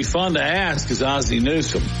know, would be fun to ask is Ozzie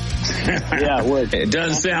Newsome. Yeah, it would. It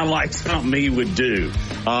doesn't sound like something he would do.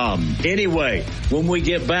 Anyway, when we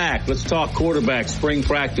get back, let's talk quarterback spring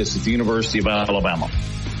practice at the University of Alabama.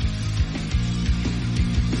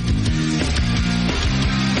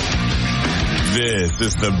 This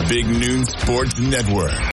is the Big Noon Sports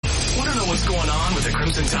Network. Want to know what's going on with the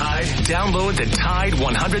Crimson Tide? Download the Tide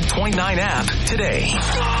 100.9 app today.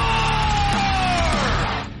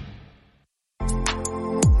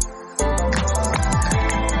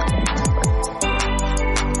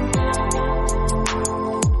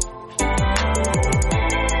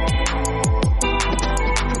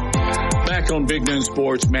 On Big Noon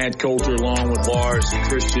Sports, Matt Coulter along with Lars and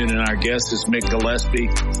Christian, and our guest is Mick Gillespie.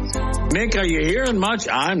 Mick, are you hearing much?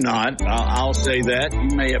 I'm not. I'll say that.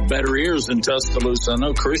 You may have better ears than Tuscaloosa. I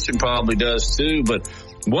know Christian probably does too, but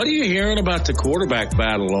what are you hearing about the quarterback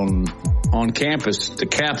battle on campus, the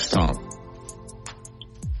capstone?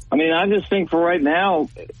 I mean, I just think for right now,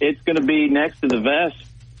 it's going to be next to the vest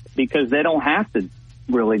because they don't have to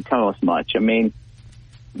really tell us much. I mean,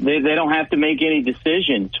 They don't have to make any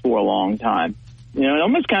decisions for a long time. You know,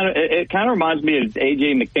 it kind of reminds me of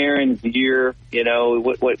A.J. McCarron's year, you know,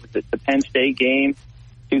 what was it, the Penn State game,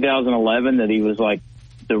 2011, that he was like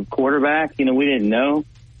the quarterback. You know, we didn't know.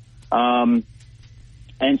 And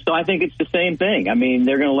so I think it's the same thing. I mean,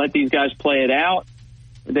 they're going to let these guys play it out.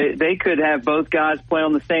 They could have both guys play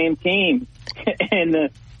on the same team and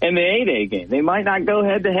in the 8A game. They might not go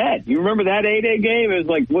head-to-head. You remember that 8A game? It was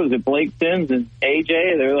like, what was it, Blake Sims and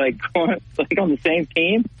AJ? They're like on the same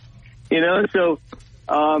team, So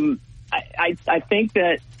I think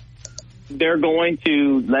that they're going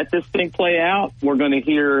to let this thing play out. We're going to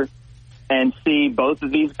hear and see both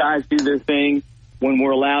of these guys do their thing when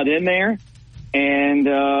we're allowed in there. And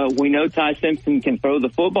we know Ty Simpson can throw the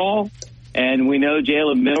football, and we know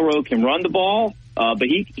Jalen Milroe can run the ball. But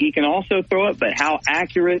he can also throw it, but how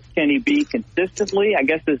accurate can he be consistently, I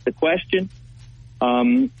guess, is the question.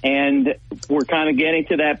 And we're kind of getting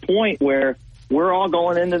to that point where we're all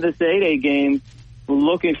going into this 8A game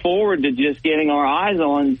looking forward to just getting our eyes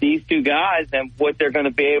on these two guys and what they're going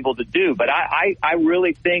to be able to do. But I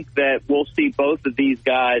really think that we'll see both of these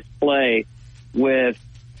guys play with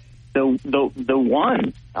the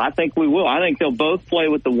ones. I think we will. I think they'll both play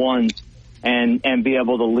with the ones and be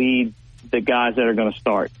able to lead the guys that are going to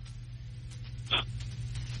start.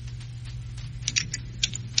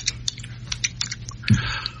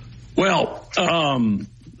 Well,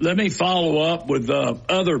 let me follow up with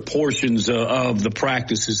other portions of the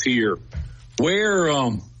practices here. Where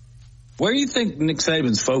do you think Nick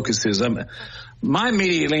Saban's focus is? My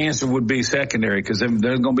immediate answer would be secondary, because there's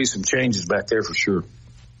going to be some changes back there for sure.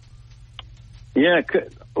 Yeah,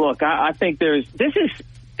 look, I think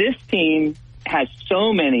this team has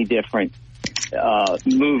so many different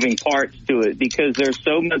moving parts to it, because there's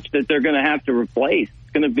so much that they're going to have to replace.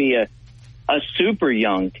 It's going to be a super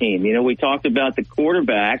young team. We talked about the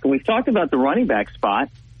quarterback, and we've talked about the running back spot,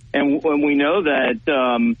 and we know that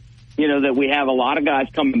that we have a lot of guys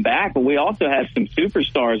coming back, but we also have some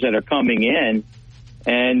superstars that are coming in,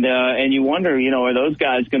 and you wonder, are those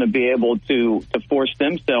guys going to be able to force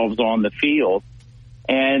themselves on the field?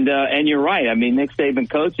 And you're right. I mean, Nick Saban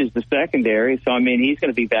coaches the secondary, so he's going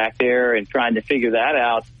to be back there and trying to figure that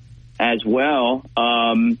out as well.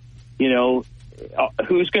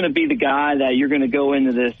 Who's going to be the guy that you're going to go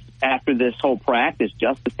into this after this whole practice?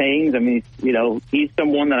 Justice Haynes. He's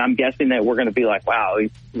someone that I'm guessing that we're going to be like, wow,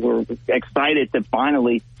 we're excited to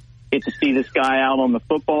finally get to see this guy out on the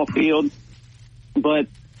football field. But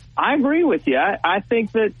I agree with you. I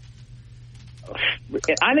think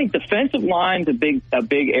defensive line's a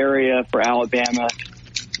big area for Alabama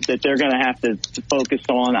that they're going to have to focus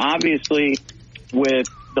on. Obviously, with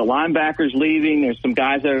the linebackers leaving, there's some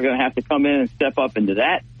guys that are going to have to come in and step up into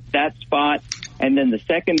that spot. And then the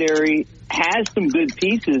secondary has some good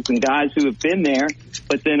pieces and guys who have been there,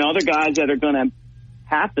 but then other guys that are going to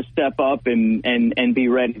have to step up and be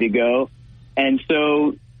ready to go. And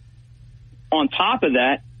so on top of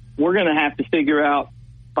that, we're going to have to figure out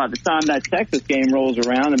by the time that Texas game rolls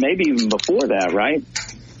around, and maybe even before that, right?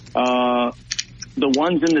 The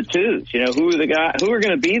ones and the twos, who are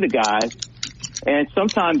going to be the guys. And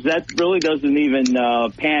sometimes that really doesn't even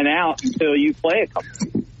pan out until you play a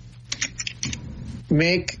couple.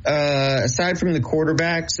 Mick, aside from the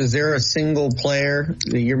quarterbacks, is there a single player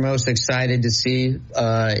that you're most excited to see in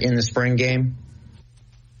the spring game?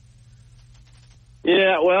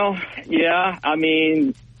 Yeah.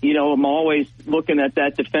 I'm always looking at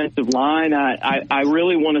that defensive line. I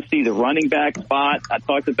really want to see the running back spot. I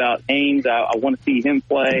talked about Haynes. I want to see him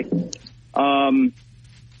play.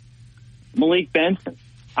 Malik Benson.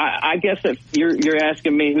 I guess if you're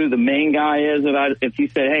asking me who the main guy is, if you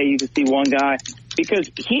said, hey, you can see one guy, because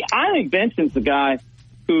I think Benson's the guy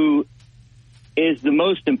who is the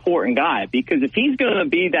most important guy, because if he's going to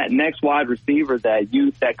be that next wide receiver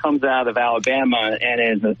that comes out of Alabama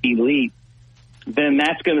and is an elite, then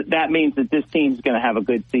that means that this team's going to have a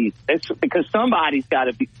good season. It's because somebody's got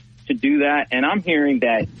to do that, and I'm hearing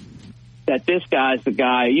that this guy's the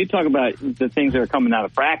guy. You talk about the things that are coming out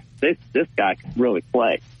of practice. This guy can really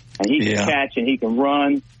play, and he can catch and he can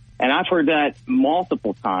run, and I've heard that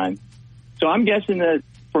multiple times. So I'm guessing that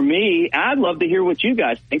for me, I'd love to hear what you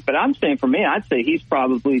guys think, but I'm saying for me, I'd say he's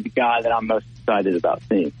probably the guy that I'm most excited about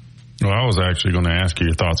seeing. Well, I was actually going to ask you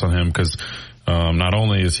your thoughts on him, because not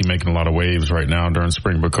only is he making a lot of waves right now during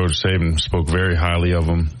spring, but Coach Saban spoke very highly of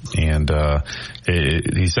him, and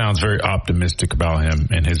he sounds very optimistic about him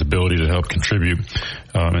and his ability to help contribute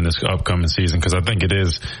in this upcoming season, because I think it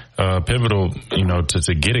is pivotal,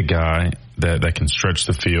 to get a guy that can stretch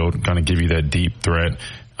the field, kind of give you that deep threat,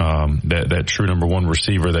 that true number one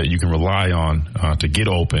receiver that you can rely on to get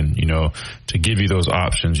open, to give you those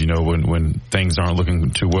options, when things aren't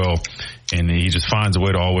looking too well, and he just finds a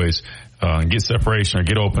way to always get separation or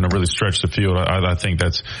get open or really stretch the field. I think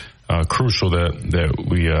that's crucial that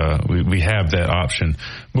we have that option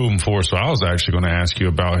moving forward. So I was actually going to ask you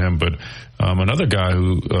about him, but another guy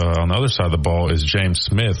who on the other side of the ball is James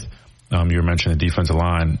Smith. You were mentioning the defensive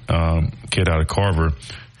line kid out of Carver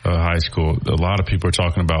high school. A lot of people are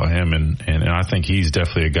talking about him, and I think he's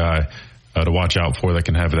definitely a guy to watch out for that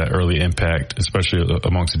can have that early impact, especially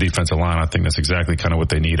amongst the defensive line. I think that's exactly kind of what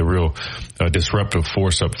they need, a real disruptive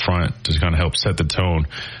force up front to kind of help set the tone.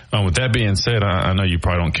 With that being said, I know you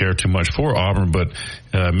probably don't care too much for Auburn, but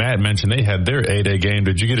Matt mentioned they had their A-Day game.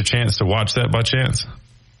 Did you get a chance to watch that by chance?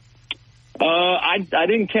 I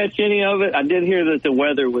didn't catch any of it. I did hear that the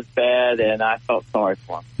weather was bad, and I felt sorry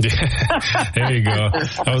for him. There you go.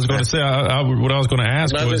 I was going to say, what I was going to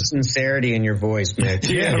ask was... the sincerity in your voice, Mitch.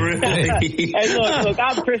 Yeah, really. Hey, look,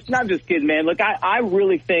 Christian, I'm just kidding, man. Look, I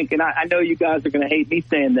really think, and I know you guys are going to hate me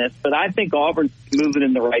saying this, but I think Auburn's moving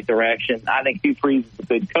in the right direction. I think Hugh Freeze is a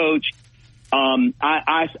good coach.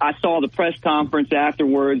 I saw the press conference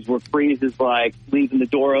afterwards where Freeze is like leaving the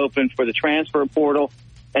door open for the transfer portal.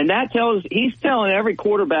 And he's telling every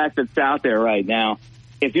quarterback that's out there right now,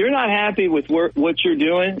 if you're not happy with what you're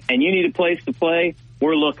doing and you need a place to play,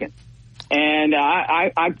 we're looking. And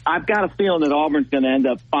I've got a feeling that Auburn's going to end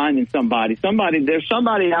up finding somebody. There's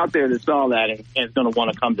somebody out there that saw that and is going to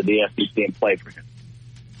want to come to the SEC and play for him.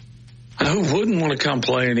 Who wouldn't want to come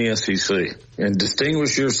play in the SEC and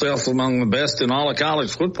distinguish yourself among the best in all of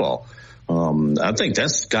college football? I think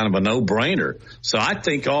that's kind of a no-brainer. So I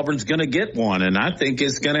think Auburn's going to get one, and I think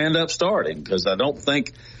it's going to end up starting because I don't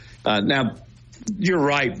think now, you're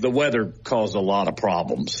right, the weather caused a lot of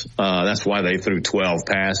problems. That's why they threw 12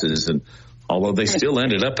 passes, and although they still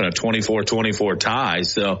ended up in a 24-24 tie.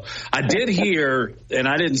 So I did hear, and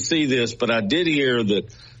I didn't see this, but I did hear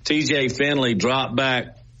that T.J. Finley dropped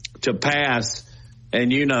back to pass, and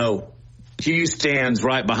Hugh stands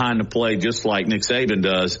right behind the play just like Nick Saban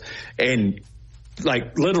does, and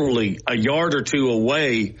like literally a yard or two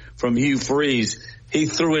away from Hugh Freeze, he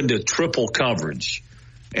threw into triple coverage,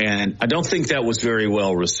 and I don't think that was very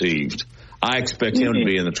well received. I expect him to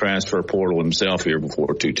be in the transfer portal himself here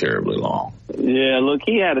before too terribly long. Yeah, look,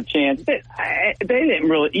 he had a chance. They didn't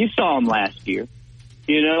really – you saw him last year.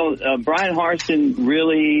 Brian Harsin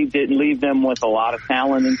really didn't leave them with a lot of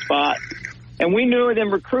talent in spots. And we knew it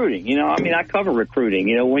in recruiting. I cover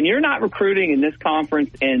recruiting. When you're not recruiting in this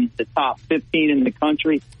conference in the top 15 in the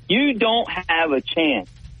country, you don't have a chance.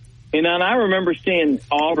 And I remember seeing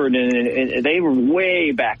Auburn, and they were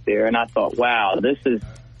way back there, and I thought, wow, this is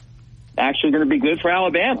actually going to be good for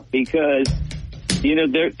Alabama because,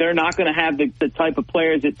 they're not going to have the type of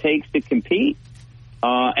players it takes to compete.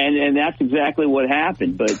 And that's exactly what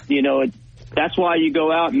happened. But, that's why you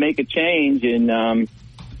go out and make a change, and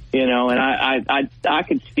and I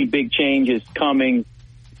could see big changes coming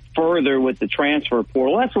further with the transfer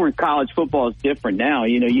portal. That's where college football is different now.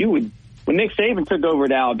 When Nick Saban took over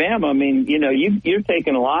at Alabama, you're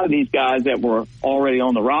taking a lot of these guys that were already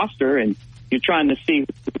on the roster, and you're trying to see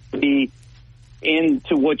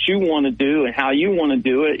into what you want to do and how you want to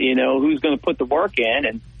do it. Who's going to put the work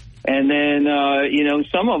in, and then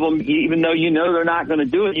some of them, even though they're not going to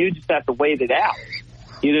do it, you just have to wait it out.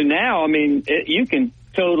 Now, you can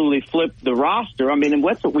totally flip the roster. And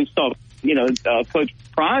that's what we saw, Coach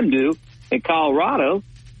Prime do in Colorado,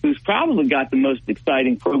 who's probably got the most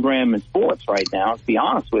exciting program in sports right now, to be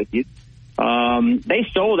honest with you. They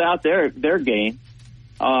sold out their game.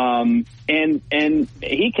 And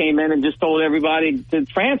he came in and just told everybody to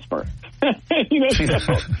transfer. So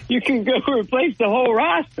you can go replace the whole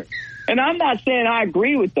roster. And I'm not saying I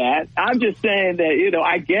agree with that. I'm just saying that,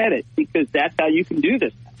 I get it because that's how you can do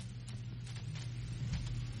this.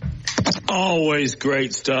 Always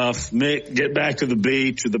great stuff. Mick, get back to the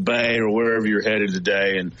beach or the bay or wherever you're headed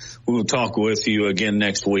today, and we'll talk with you again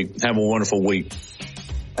next week. Have a wonderful week.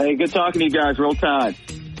 Hey, good talking to you guys. Roll Tide.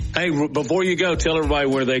 Hey, before you go, tell everybody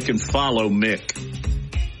where they can follow Mick.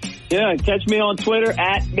 Yeah, catch me on Twitter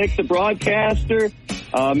at Mick the Broadcaster,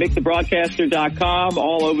 MickTheBroadcaster.com,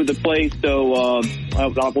 all over the place. So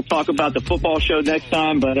we'll talk about the football show next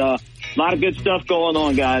time, but a lot of good stuff going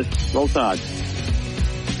on, guys. Roll Tide.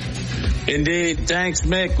 Indeed. Thanks,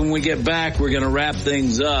 Mick. When we get back, we're going to wrap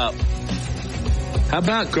things up. How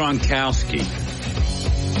about Gronkowski?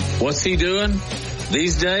 What's he doing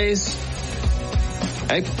these days?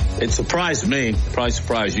 Hey, it surprised me. Probably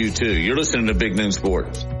surprised you, too. You're listening to Big Noon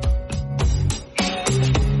Sports.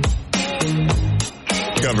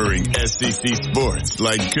 Covering SEC sports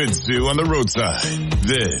like kudzu on the roadside.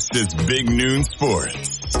 This is Big Noon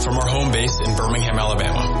Sports. from our home base in Birmingham,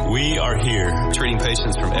 Alabama. We are here treating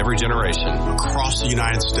patients from every generation Across the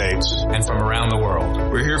United States and from around the world.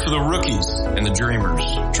 We're here for the rookies and the dreamers,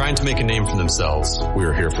 Trying to make a name for themselves. We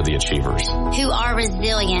are here for the achievers. who are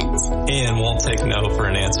resilient. And won't take no for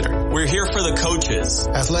an answer. We're here for the coaches,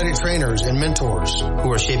 athletic trainers and mentors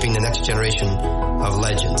who are shaping the next generation of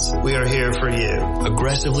legends. We are here for you,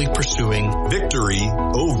 aggressively pursuing victory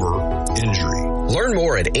over injury. Learn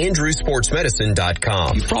more at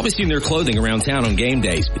andrewsportsmedicine.com. You've probably seen their clothing around town on game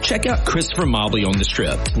days, but check out Christopher Mobley on the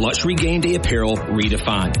Strip. Luxury game day apparel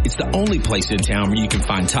redefined. It's the only place in town where you can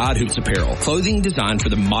find Todd Hoops apparel. Clothing designed for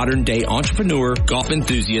the modern day entrepreneur, golf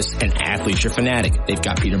enthusiast, and athlete or fanatic. They've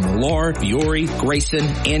got Peter Millar, Fiore, Grayson,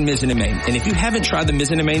 and Mizzen & Main. And if you haven't tried the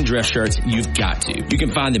Mizzen & Main dress shirts, you've got to. You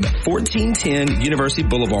can find them at 1410 University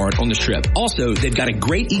Boulevard on the Strip. Also, they've got a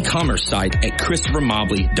great e-commerce site at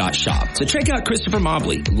ChristopherMobley.shop. So check out Christopher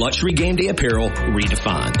Mobley, luxury game day apparel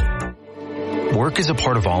redefined. Work is a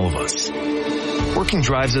part of all of us. Working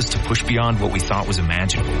drives us to push beyond what we thought was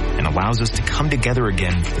imaginable and allows us to come together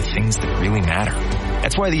again for the things that really matter.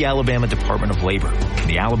 That's why the Alabama Department of Labor and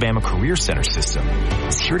the Alabama Career Center system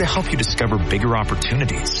is here to help you discover bigger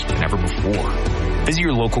opportunities than ever before. Visit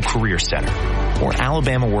your local career center or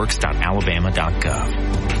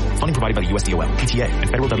alabamaworks.alabama.gov. Funding provided by the USDOL, PTA, and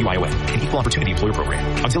Federal WIOA, an Equal Opportunity Employer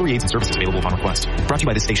Program. Auxiliary aids and services available upon request. Brought to you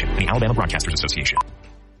by this station and the Alabama Broadcasters Association.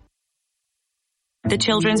 The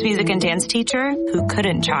children's music and dance teacher who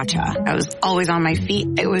couldn't cha-cha. I was always on my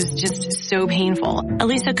feet. It was just so painful.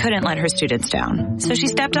 Elisa couldn't let her students down, so she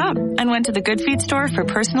stepped up and went to the Good Feet store for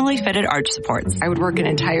personally fitted arch supports. I would work an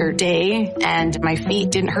entire day and my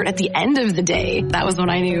feet didn't hurt at the end of the day. That was when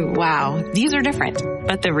I knew, wow, these are different.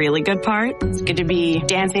 But the really good part? It's good to be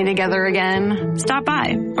dancing together again. Stop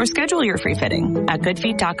by or schedule your free fitting at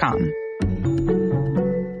goodfeet.com.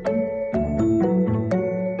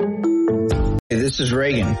 This is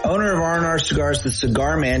Reagan, owner of R&R Cigars, the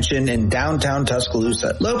Cigar Mansion in downtown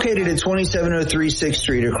Tuscaloosa, located at 2703 6th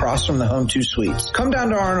Street across from the Home 2 Suites. Come down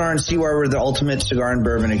to R&R and see why we're the ultimate cigar and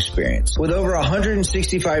bourbon experience. With over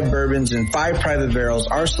 165 bourbons and 5 private barrels,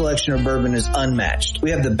 our selection of bourbon is unmatched. We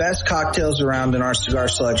have the best cocktails around and our cigar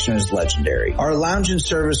selection is legendary. Our lounge and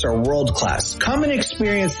service are world class. Come and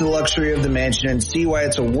experience the luxury of the mansion and see why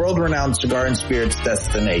it's a world-renowned cigar and spirits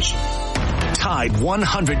destination. Tide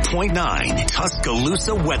 100.9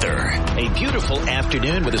 Tuscaloosa weather. A beautiful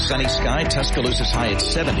afternoon with a sunny sky. Tuscaloosa's high at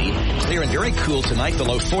 70. Clear and very cool tonight, the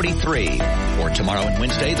low 43. For tomorrow and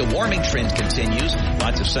Wednesday, the warming trend continues.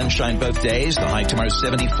 Lots of sunshine both days. The high tomorrow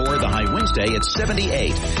 74. The high Wednesday at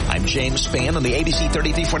 78. I'm James Spann on the ABC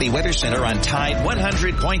 3340 Weather Center on Tide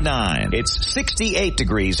 100.9. It's 68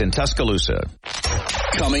 degrees in Tuscaloosa.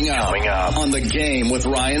 Coming up on The Game with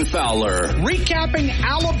Ryan Fowler. Recapping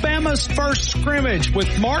Alabama's first scrimmage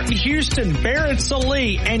with Martin Houston, Barrett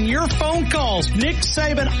Salee, and your phone calls. Nick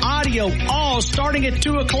Saban audio, all starting at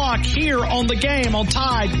 2 o'clock here on The Game on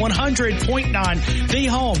Tide 100.9, the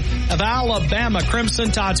home of Alabama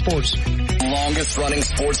Crimson Tide Sports. Longest running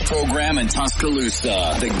sports program in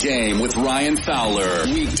Tuscaloosa. The Game with Ryan Fowler.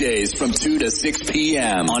 Weekdays from 2 to 6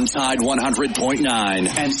 p.m. on Tide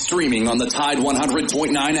 100.9 and streaming on the Tide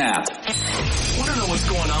 100.9 app. Want to know what's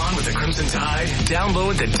going on with the Crimson Tide?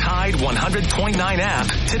 Download the Tide 100.9 app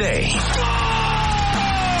today.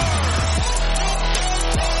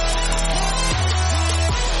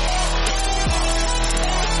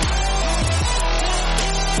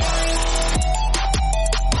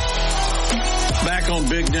 Back on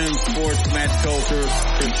Big Noon Sports, Matt Coulter,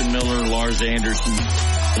 Christian Miller, Lars Anderson,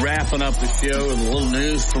 wrapping up the show with a little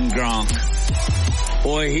news from Gronk.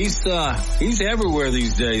 Boy, he's everywhere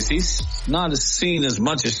these days. He's not seen as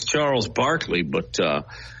much as Charles Barkley, but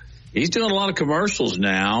he's doing a lot of commercials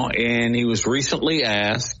now, and he was recently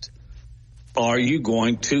asked, are you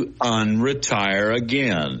going to unretire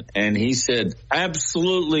again? And he said,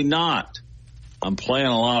 absolutely not. I'm playing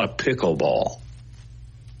a lot of pickleball.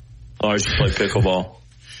 Lars, you play pickleball?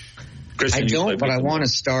 Christian, I don't, but I want to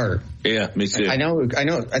start. Yeah, me too. I know.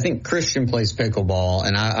 I think Christian plays pickleball,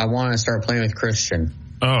 and I want to start playing with Christian.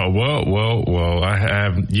 Oh, well, I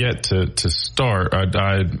have yet to start.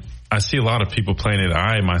 I see a lot of people playing it.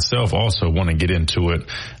 I myself also want to get into it.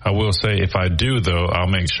 I will say if I do, though, I'll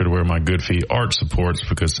make sure to wear my Good Feet arch supports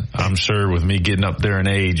because I'm sure with me getting up there in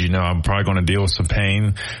age, I'm probably going to deal with some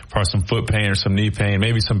pain, probably some foot pain or some knee pain,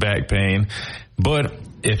 maybe some back pain. But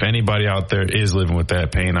if anybody out there is living with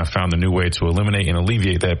that pain, I found a new way to eliminate and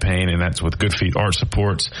alleviate that pain, and that's with Good Feet arch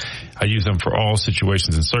supports. I use them for all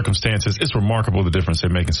situations and circumstances. It's remarkable the difference they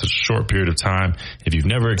make in such a short period of time. If you've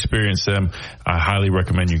never experienced them, I highly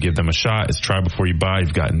recommend you give them a shot. It's try before you buy.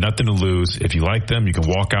 You've got nothing to lose. If you like them, you can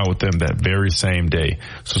walk out with them that very same day.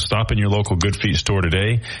 So stop in your local Good Feet store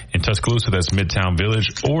today in Tuscaloosa, that's Midtown Village,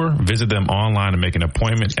 or visit them online and make an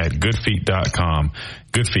appointment at goodfeet.com.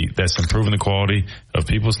 Good Feet, that's improving the quality of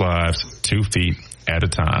people's lives 2 feet at a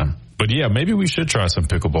time. But yeah, maybe we should try some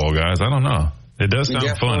pickleball, guys. I don't know. It does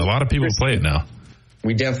sound fun. A lot of people play it now.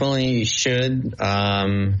 We definitely should.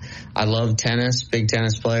 I love tennis, big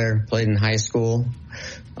tennis player, played in high school.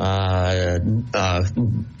 Brag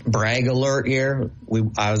alert here.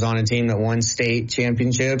 I was on a team that won state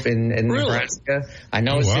championship in Nebraska. I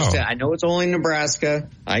know I know it's only Nebraska.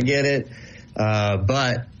 I get it.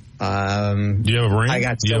 But do you have a ring? I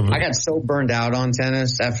got so burned out on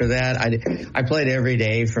tennis after that. I played every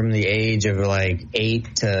day from the age of like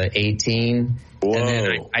 8 to 18. Whoa. And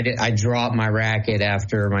then I dropped my racket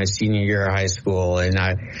after my senior year of high school, and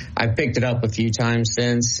I picked it up a few times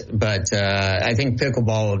since, but I think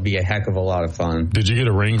pickleball would be a heck of a lot of fun. Did you get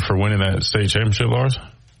a ring for winning that state championship, Lars?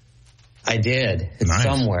 I did. It's nice.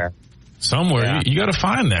 Somewhere. Yeah. You got to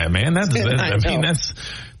find that, man. That's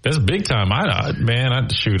big time. I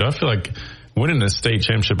feel like winning the state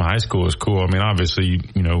championship in high school is cool. I mean, obviously,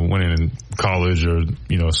 winning in college or,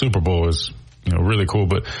 a Super Bowl is, really cool.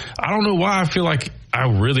 But I don't know why I feel like I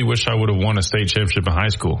really wish I would have won a state championship in high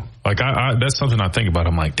school. Like, that's something I think about.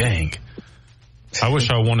 I'm like, dang, I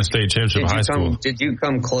wish I won a state championship in high school. Did you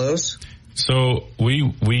come close? So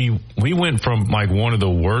we went from like one of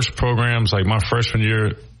the worst programs. Like my freshman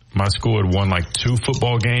year, my school had won like 2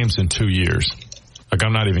 football games in 2 years. Like,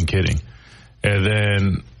 I'm not even kidding. And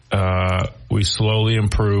then we slowly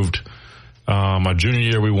improved. My junior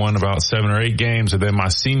year, we won about 7 or 8 games. And then my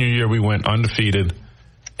senior year, we went undefeated.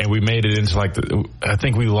 And we made it into I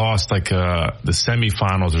think we lost the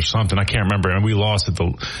semifinals or something. I can't remember. And we lost at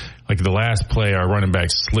the last play. Our running back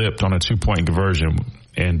slipped on a 2-point conversion.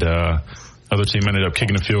 And other team ended up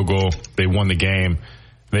kicking a field goal. They won the game.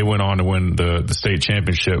 They went on to win the state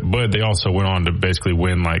championship. But they also went on to basically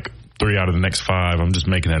win 3 out of the next 5. I'm just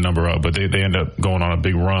making that number up, but they end up going on a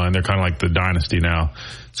big run. They're kind of like the dynasty now.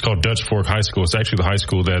 It's called Dutch Fork High School. It's actually the high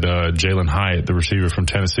school that Jalen Hyatt, the receiver from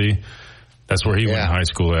Tennessee, that's where he went to high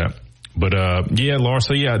school at. But Lars,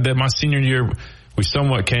 my senior year, we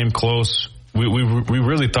somewhat came close. We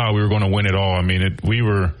really thought we were going to win it all. I mean, we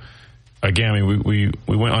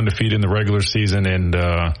went undefeated in the regular season, and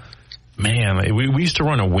we used to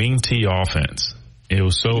run a wing T offense. It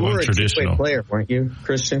was so untraditional. You were a two-way player, weren't you,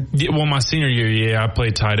 Christian? Yeah, well, my senior year, I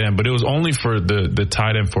played tight end, but it was only for the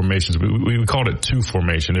tight end formations. We called it 2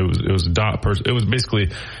 formation. It was dot it was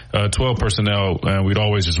basically 12 personnel, and we'd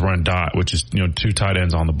always just run dot, which is 2 tight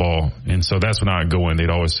ends on the ball. And so that's when I'd go in. They'd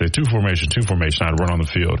always say 2 formation. I'd run on the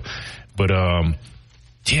field. But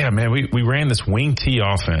we ran this wing T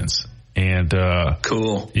offense, and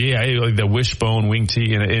cool. Yeah, like the wishbone wing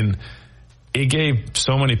T, and it gave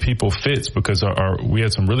so many people fits because we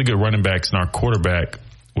had some really good running backs, and our quarterback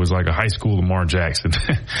was like a high school Lamar Jackson.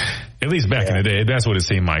 At least back in the day, that's what it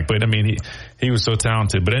seemed like. But I mean, he was so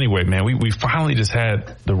talented. But anyway, man, we finally just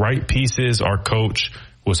had the right pieces. Our coach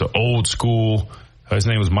was an old school. His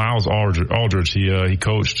name was Miles Aldridge. He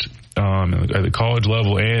coached at the college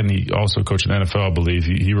level, and he also coached in the NFL, I believe.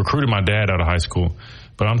 He recruited my dad out of high school.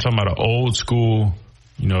 But I'm talking about an old school,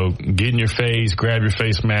 get in your face, grab your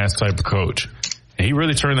face mask type of coach. And he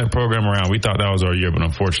really turned that program around. We thought that was our year, but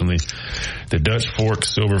unfortunately, the Dutch Fork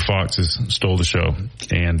Silver Foxes stole the show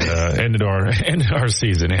and ended our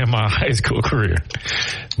season and my high school career.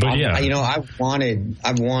 But I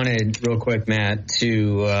wanted real quick, Matt,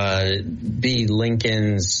 to be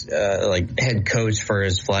Lincoln's head coach for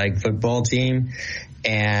his flag football team.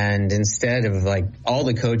 And instead of all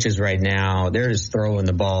the coaches right now, they're just throwing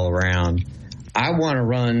the ball around. I want to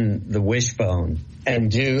run the wishbone and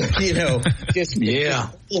do, just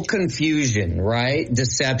full confusion, right?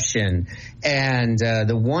 Deception. And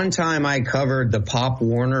the one time I covered the Pop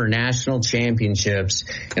Warner National Championships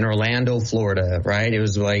in Orlando, Florida, right? It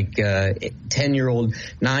was 10-year-old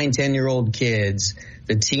kids.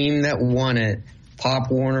 The team that won it,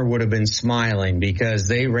 Pop Warner would have been smiling because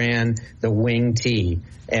they ran the wing T.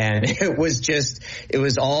 And it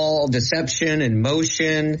was all deception and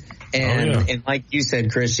motion. And like you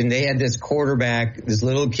said, Christian, they had this quarterback, this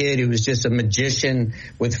little kid who was just a magician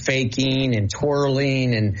with faking and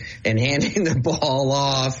twirling and handing the ball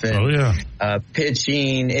off and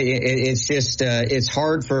pitching. It's just it's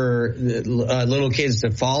hard for little kids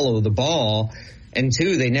to follow the ball and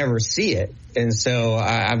 2, they never see it. And so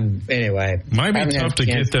anyway. Might be tough to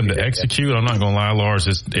get them to execute. I'm not going to lie, Lars.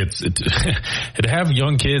 To have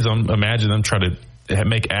young kids, imagine them try to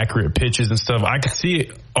make accurate pitches and stuff. I could see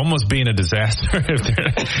it almost being a disaster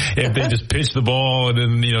if they just pitch the ball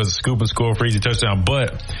and then, scoop and score for easy touchdown.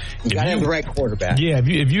 But you got to have the right quarterback. Yeah,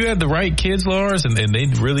 if you had the right kids, Lars, and they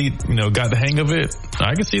really, got the hang of it,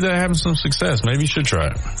 I could see that having some success. Maybe you should try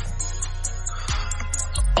it.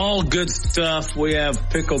 All good stuff. We have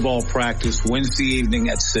pickleball practice Wednesday evening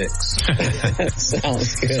at 6.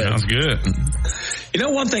 Sounds good. Sounds good.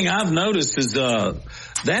 One thing I've noticed is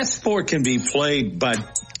that sport can be played by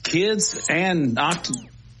kids and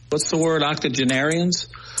octogenarians.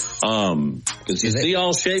 Because you see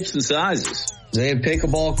all shapes and sizes. Do they have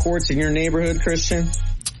pickleball courts in your neighborhood, Christian?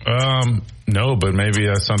 No, but maybe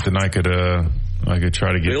that's something I could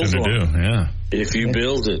try to get them to do. Yeah. If you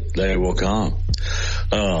build it, they will come.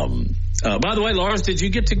 By the way, Lars, did you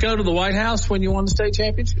get to go to the White House when you won the state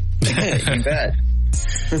championship? You bet.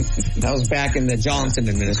 That was back in the Johnson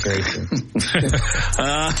administration.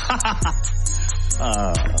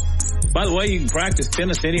 By the way, you can practice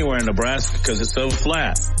tennis anywhere in Nebraska because it's so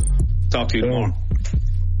flat. Talk to you tomorrow.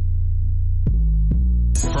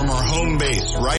 From our home base, right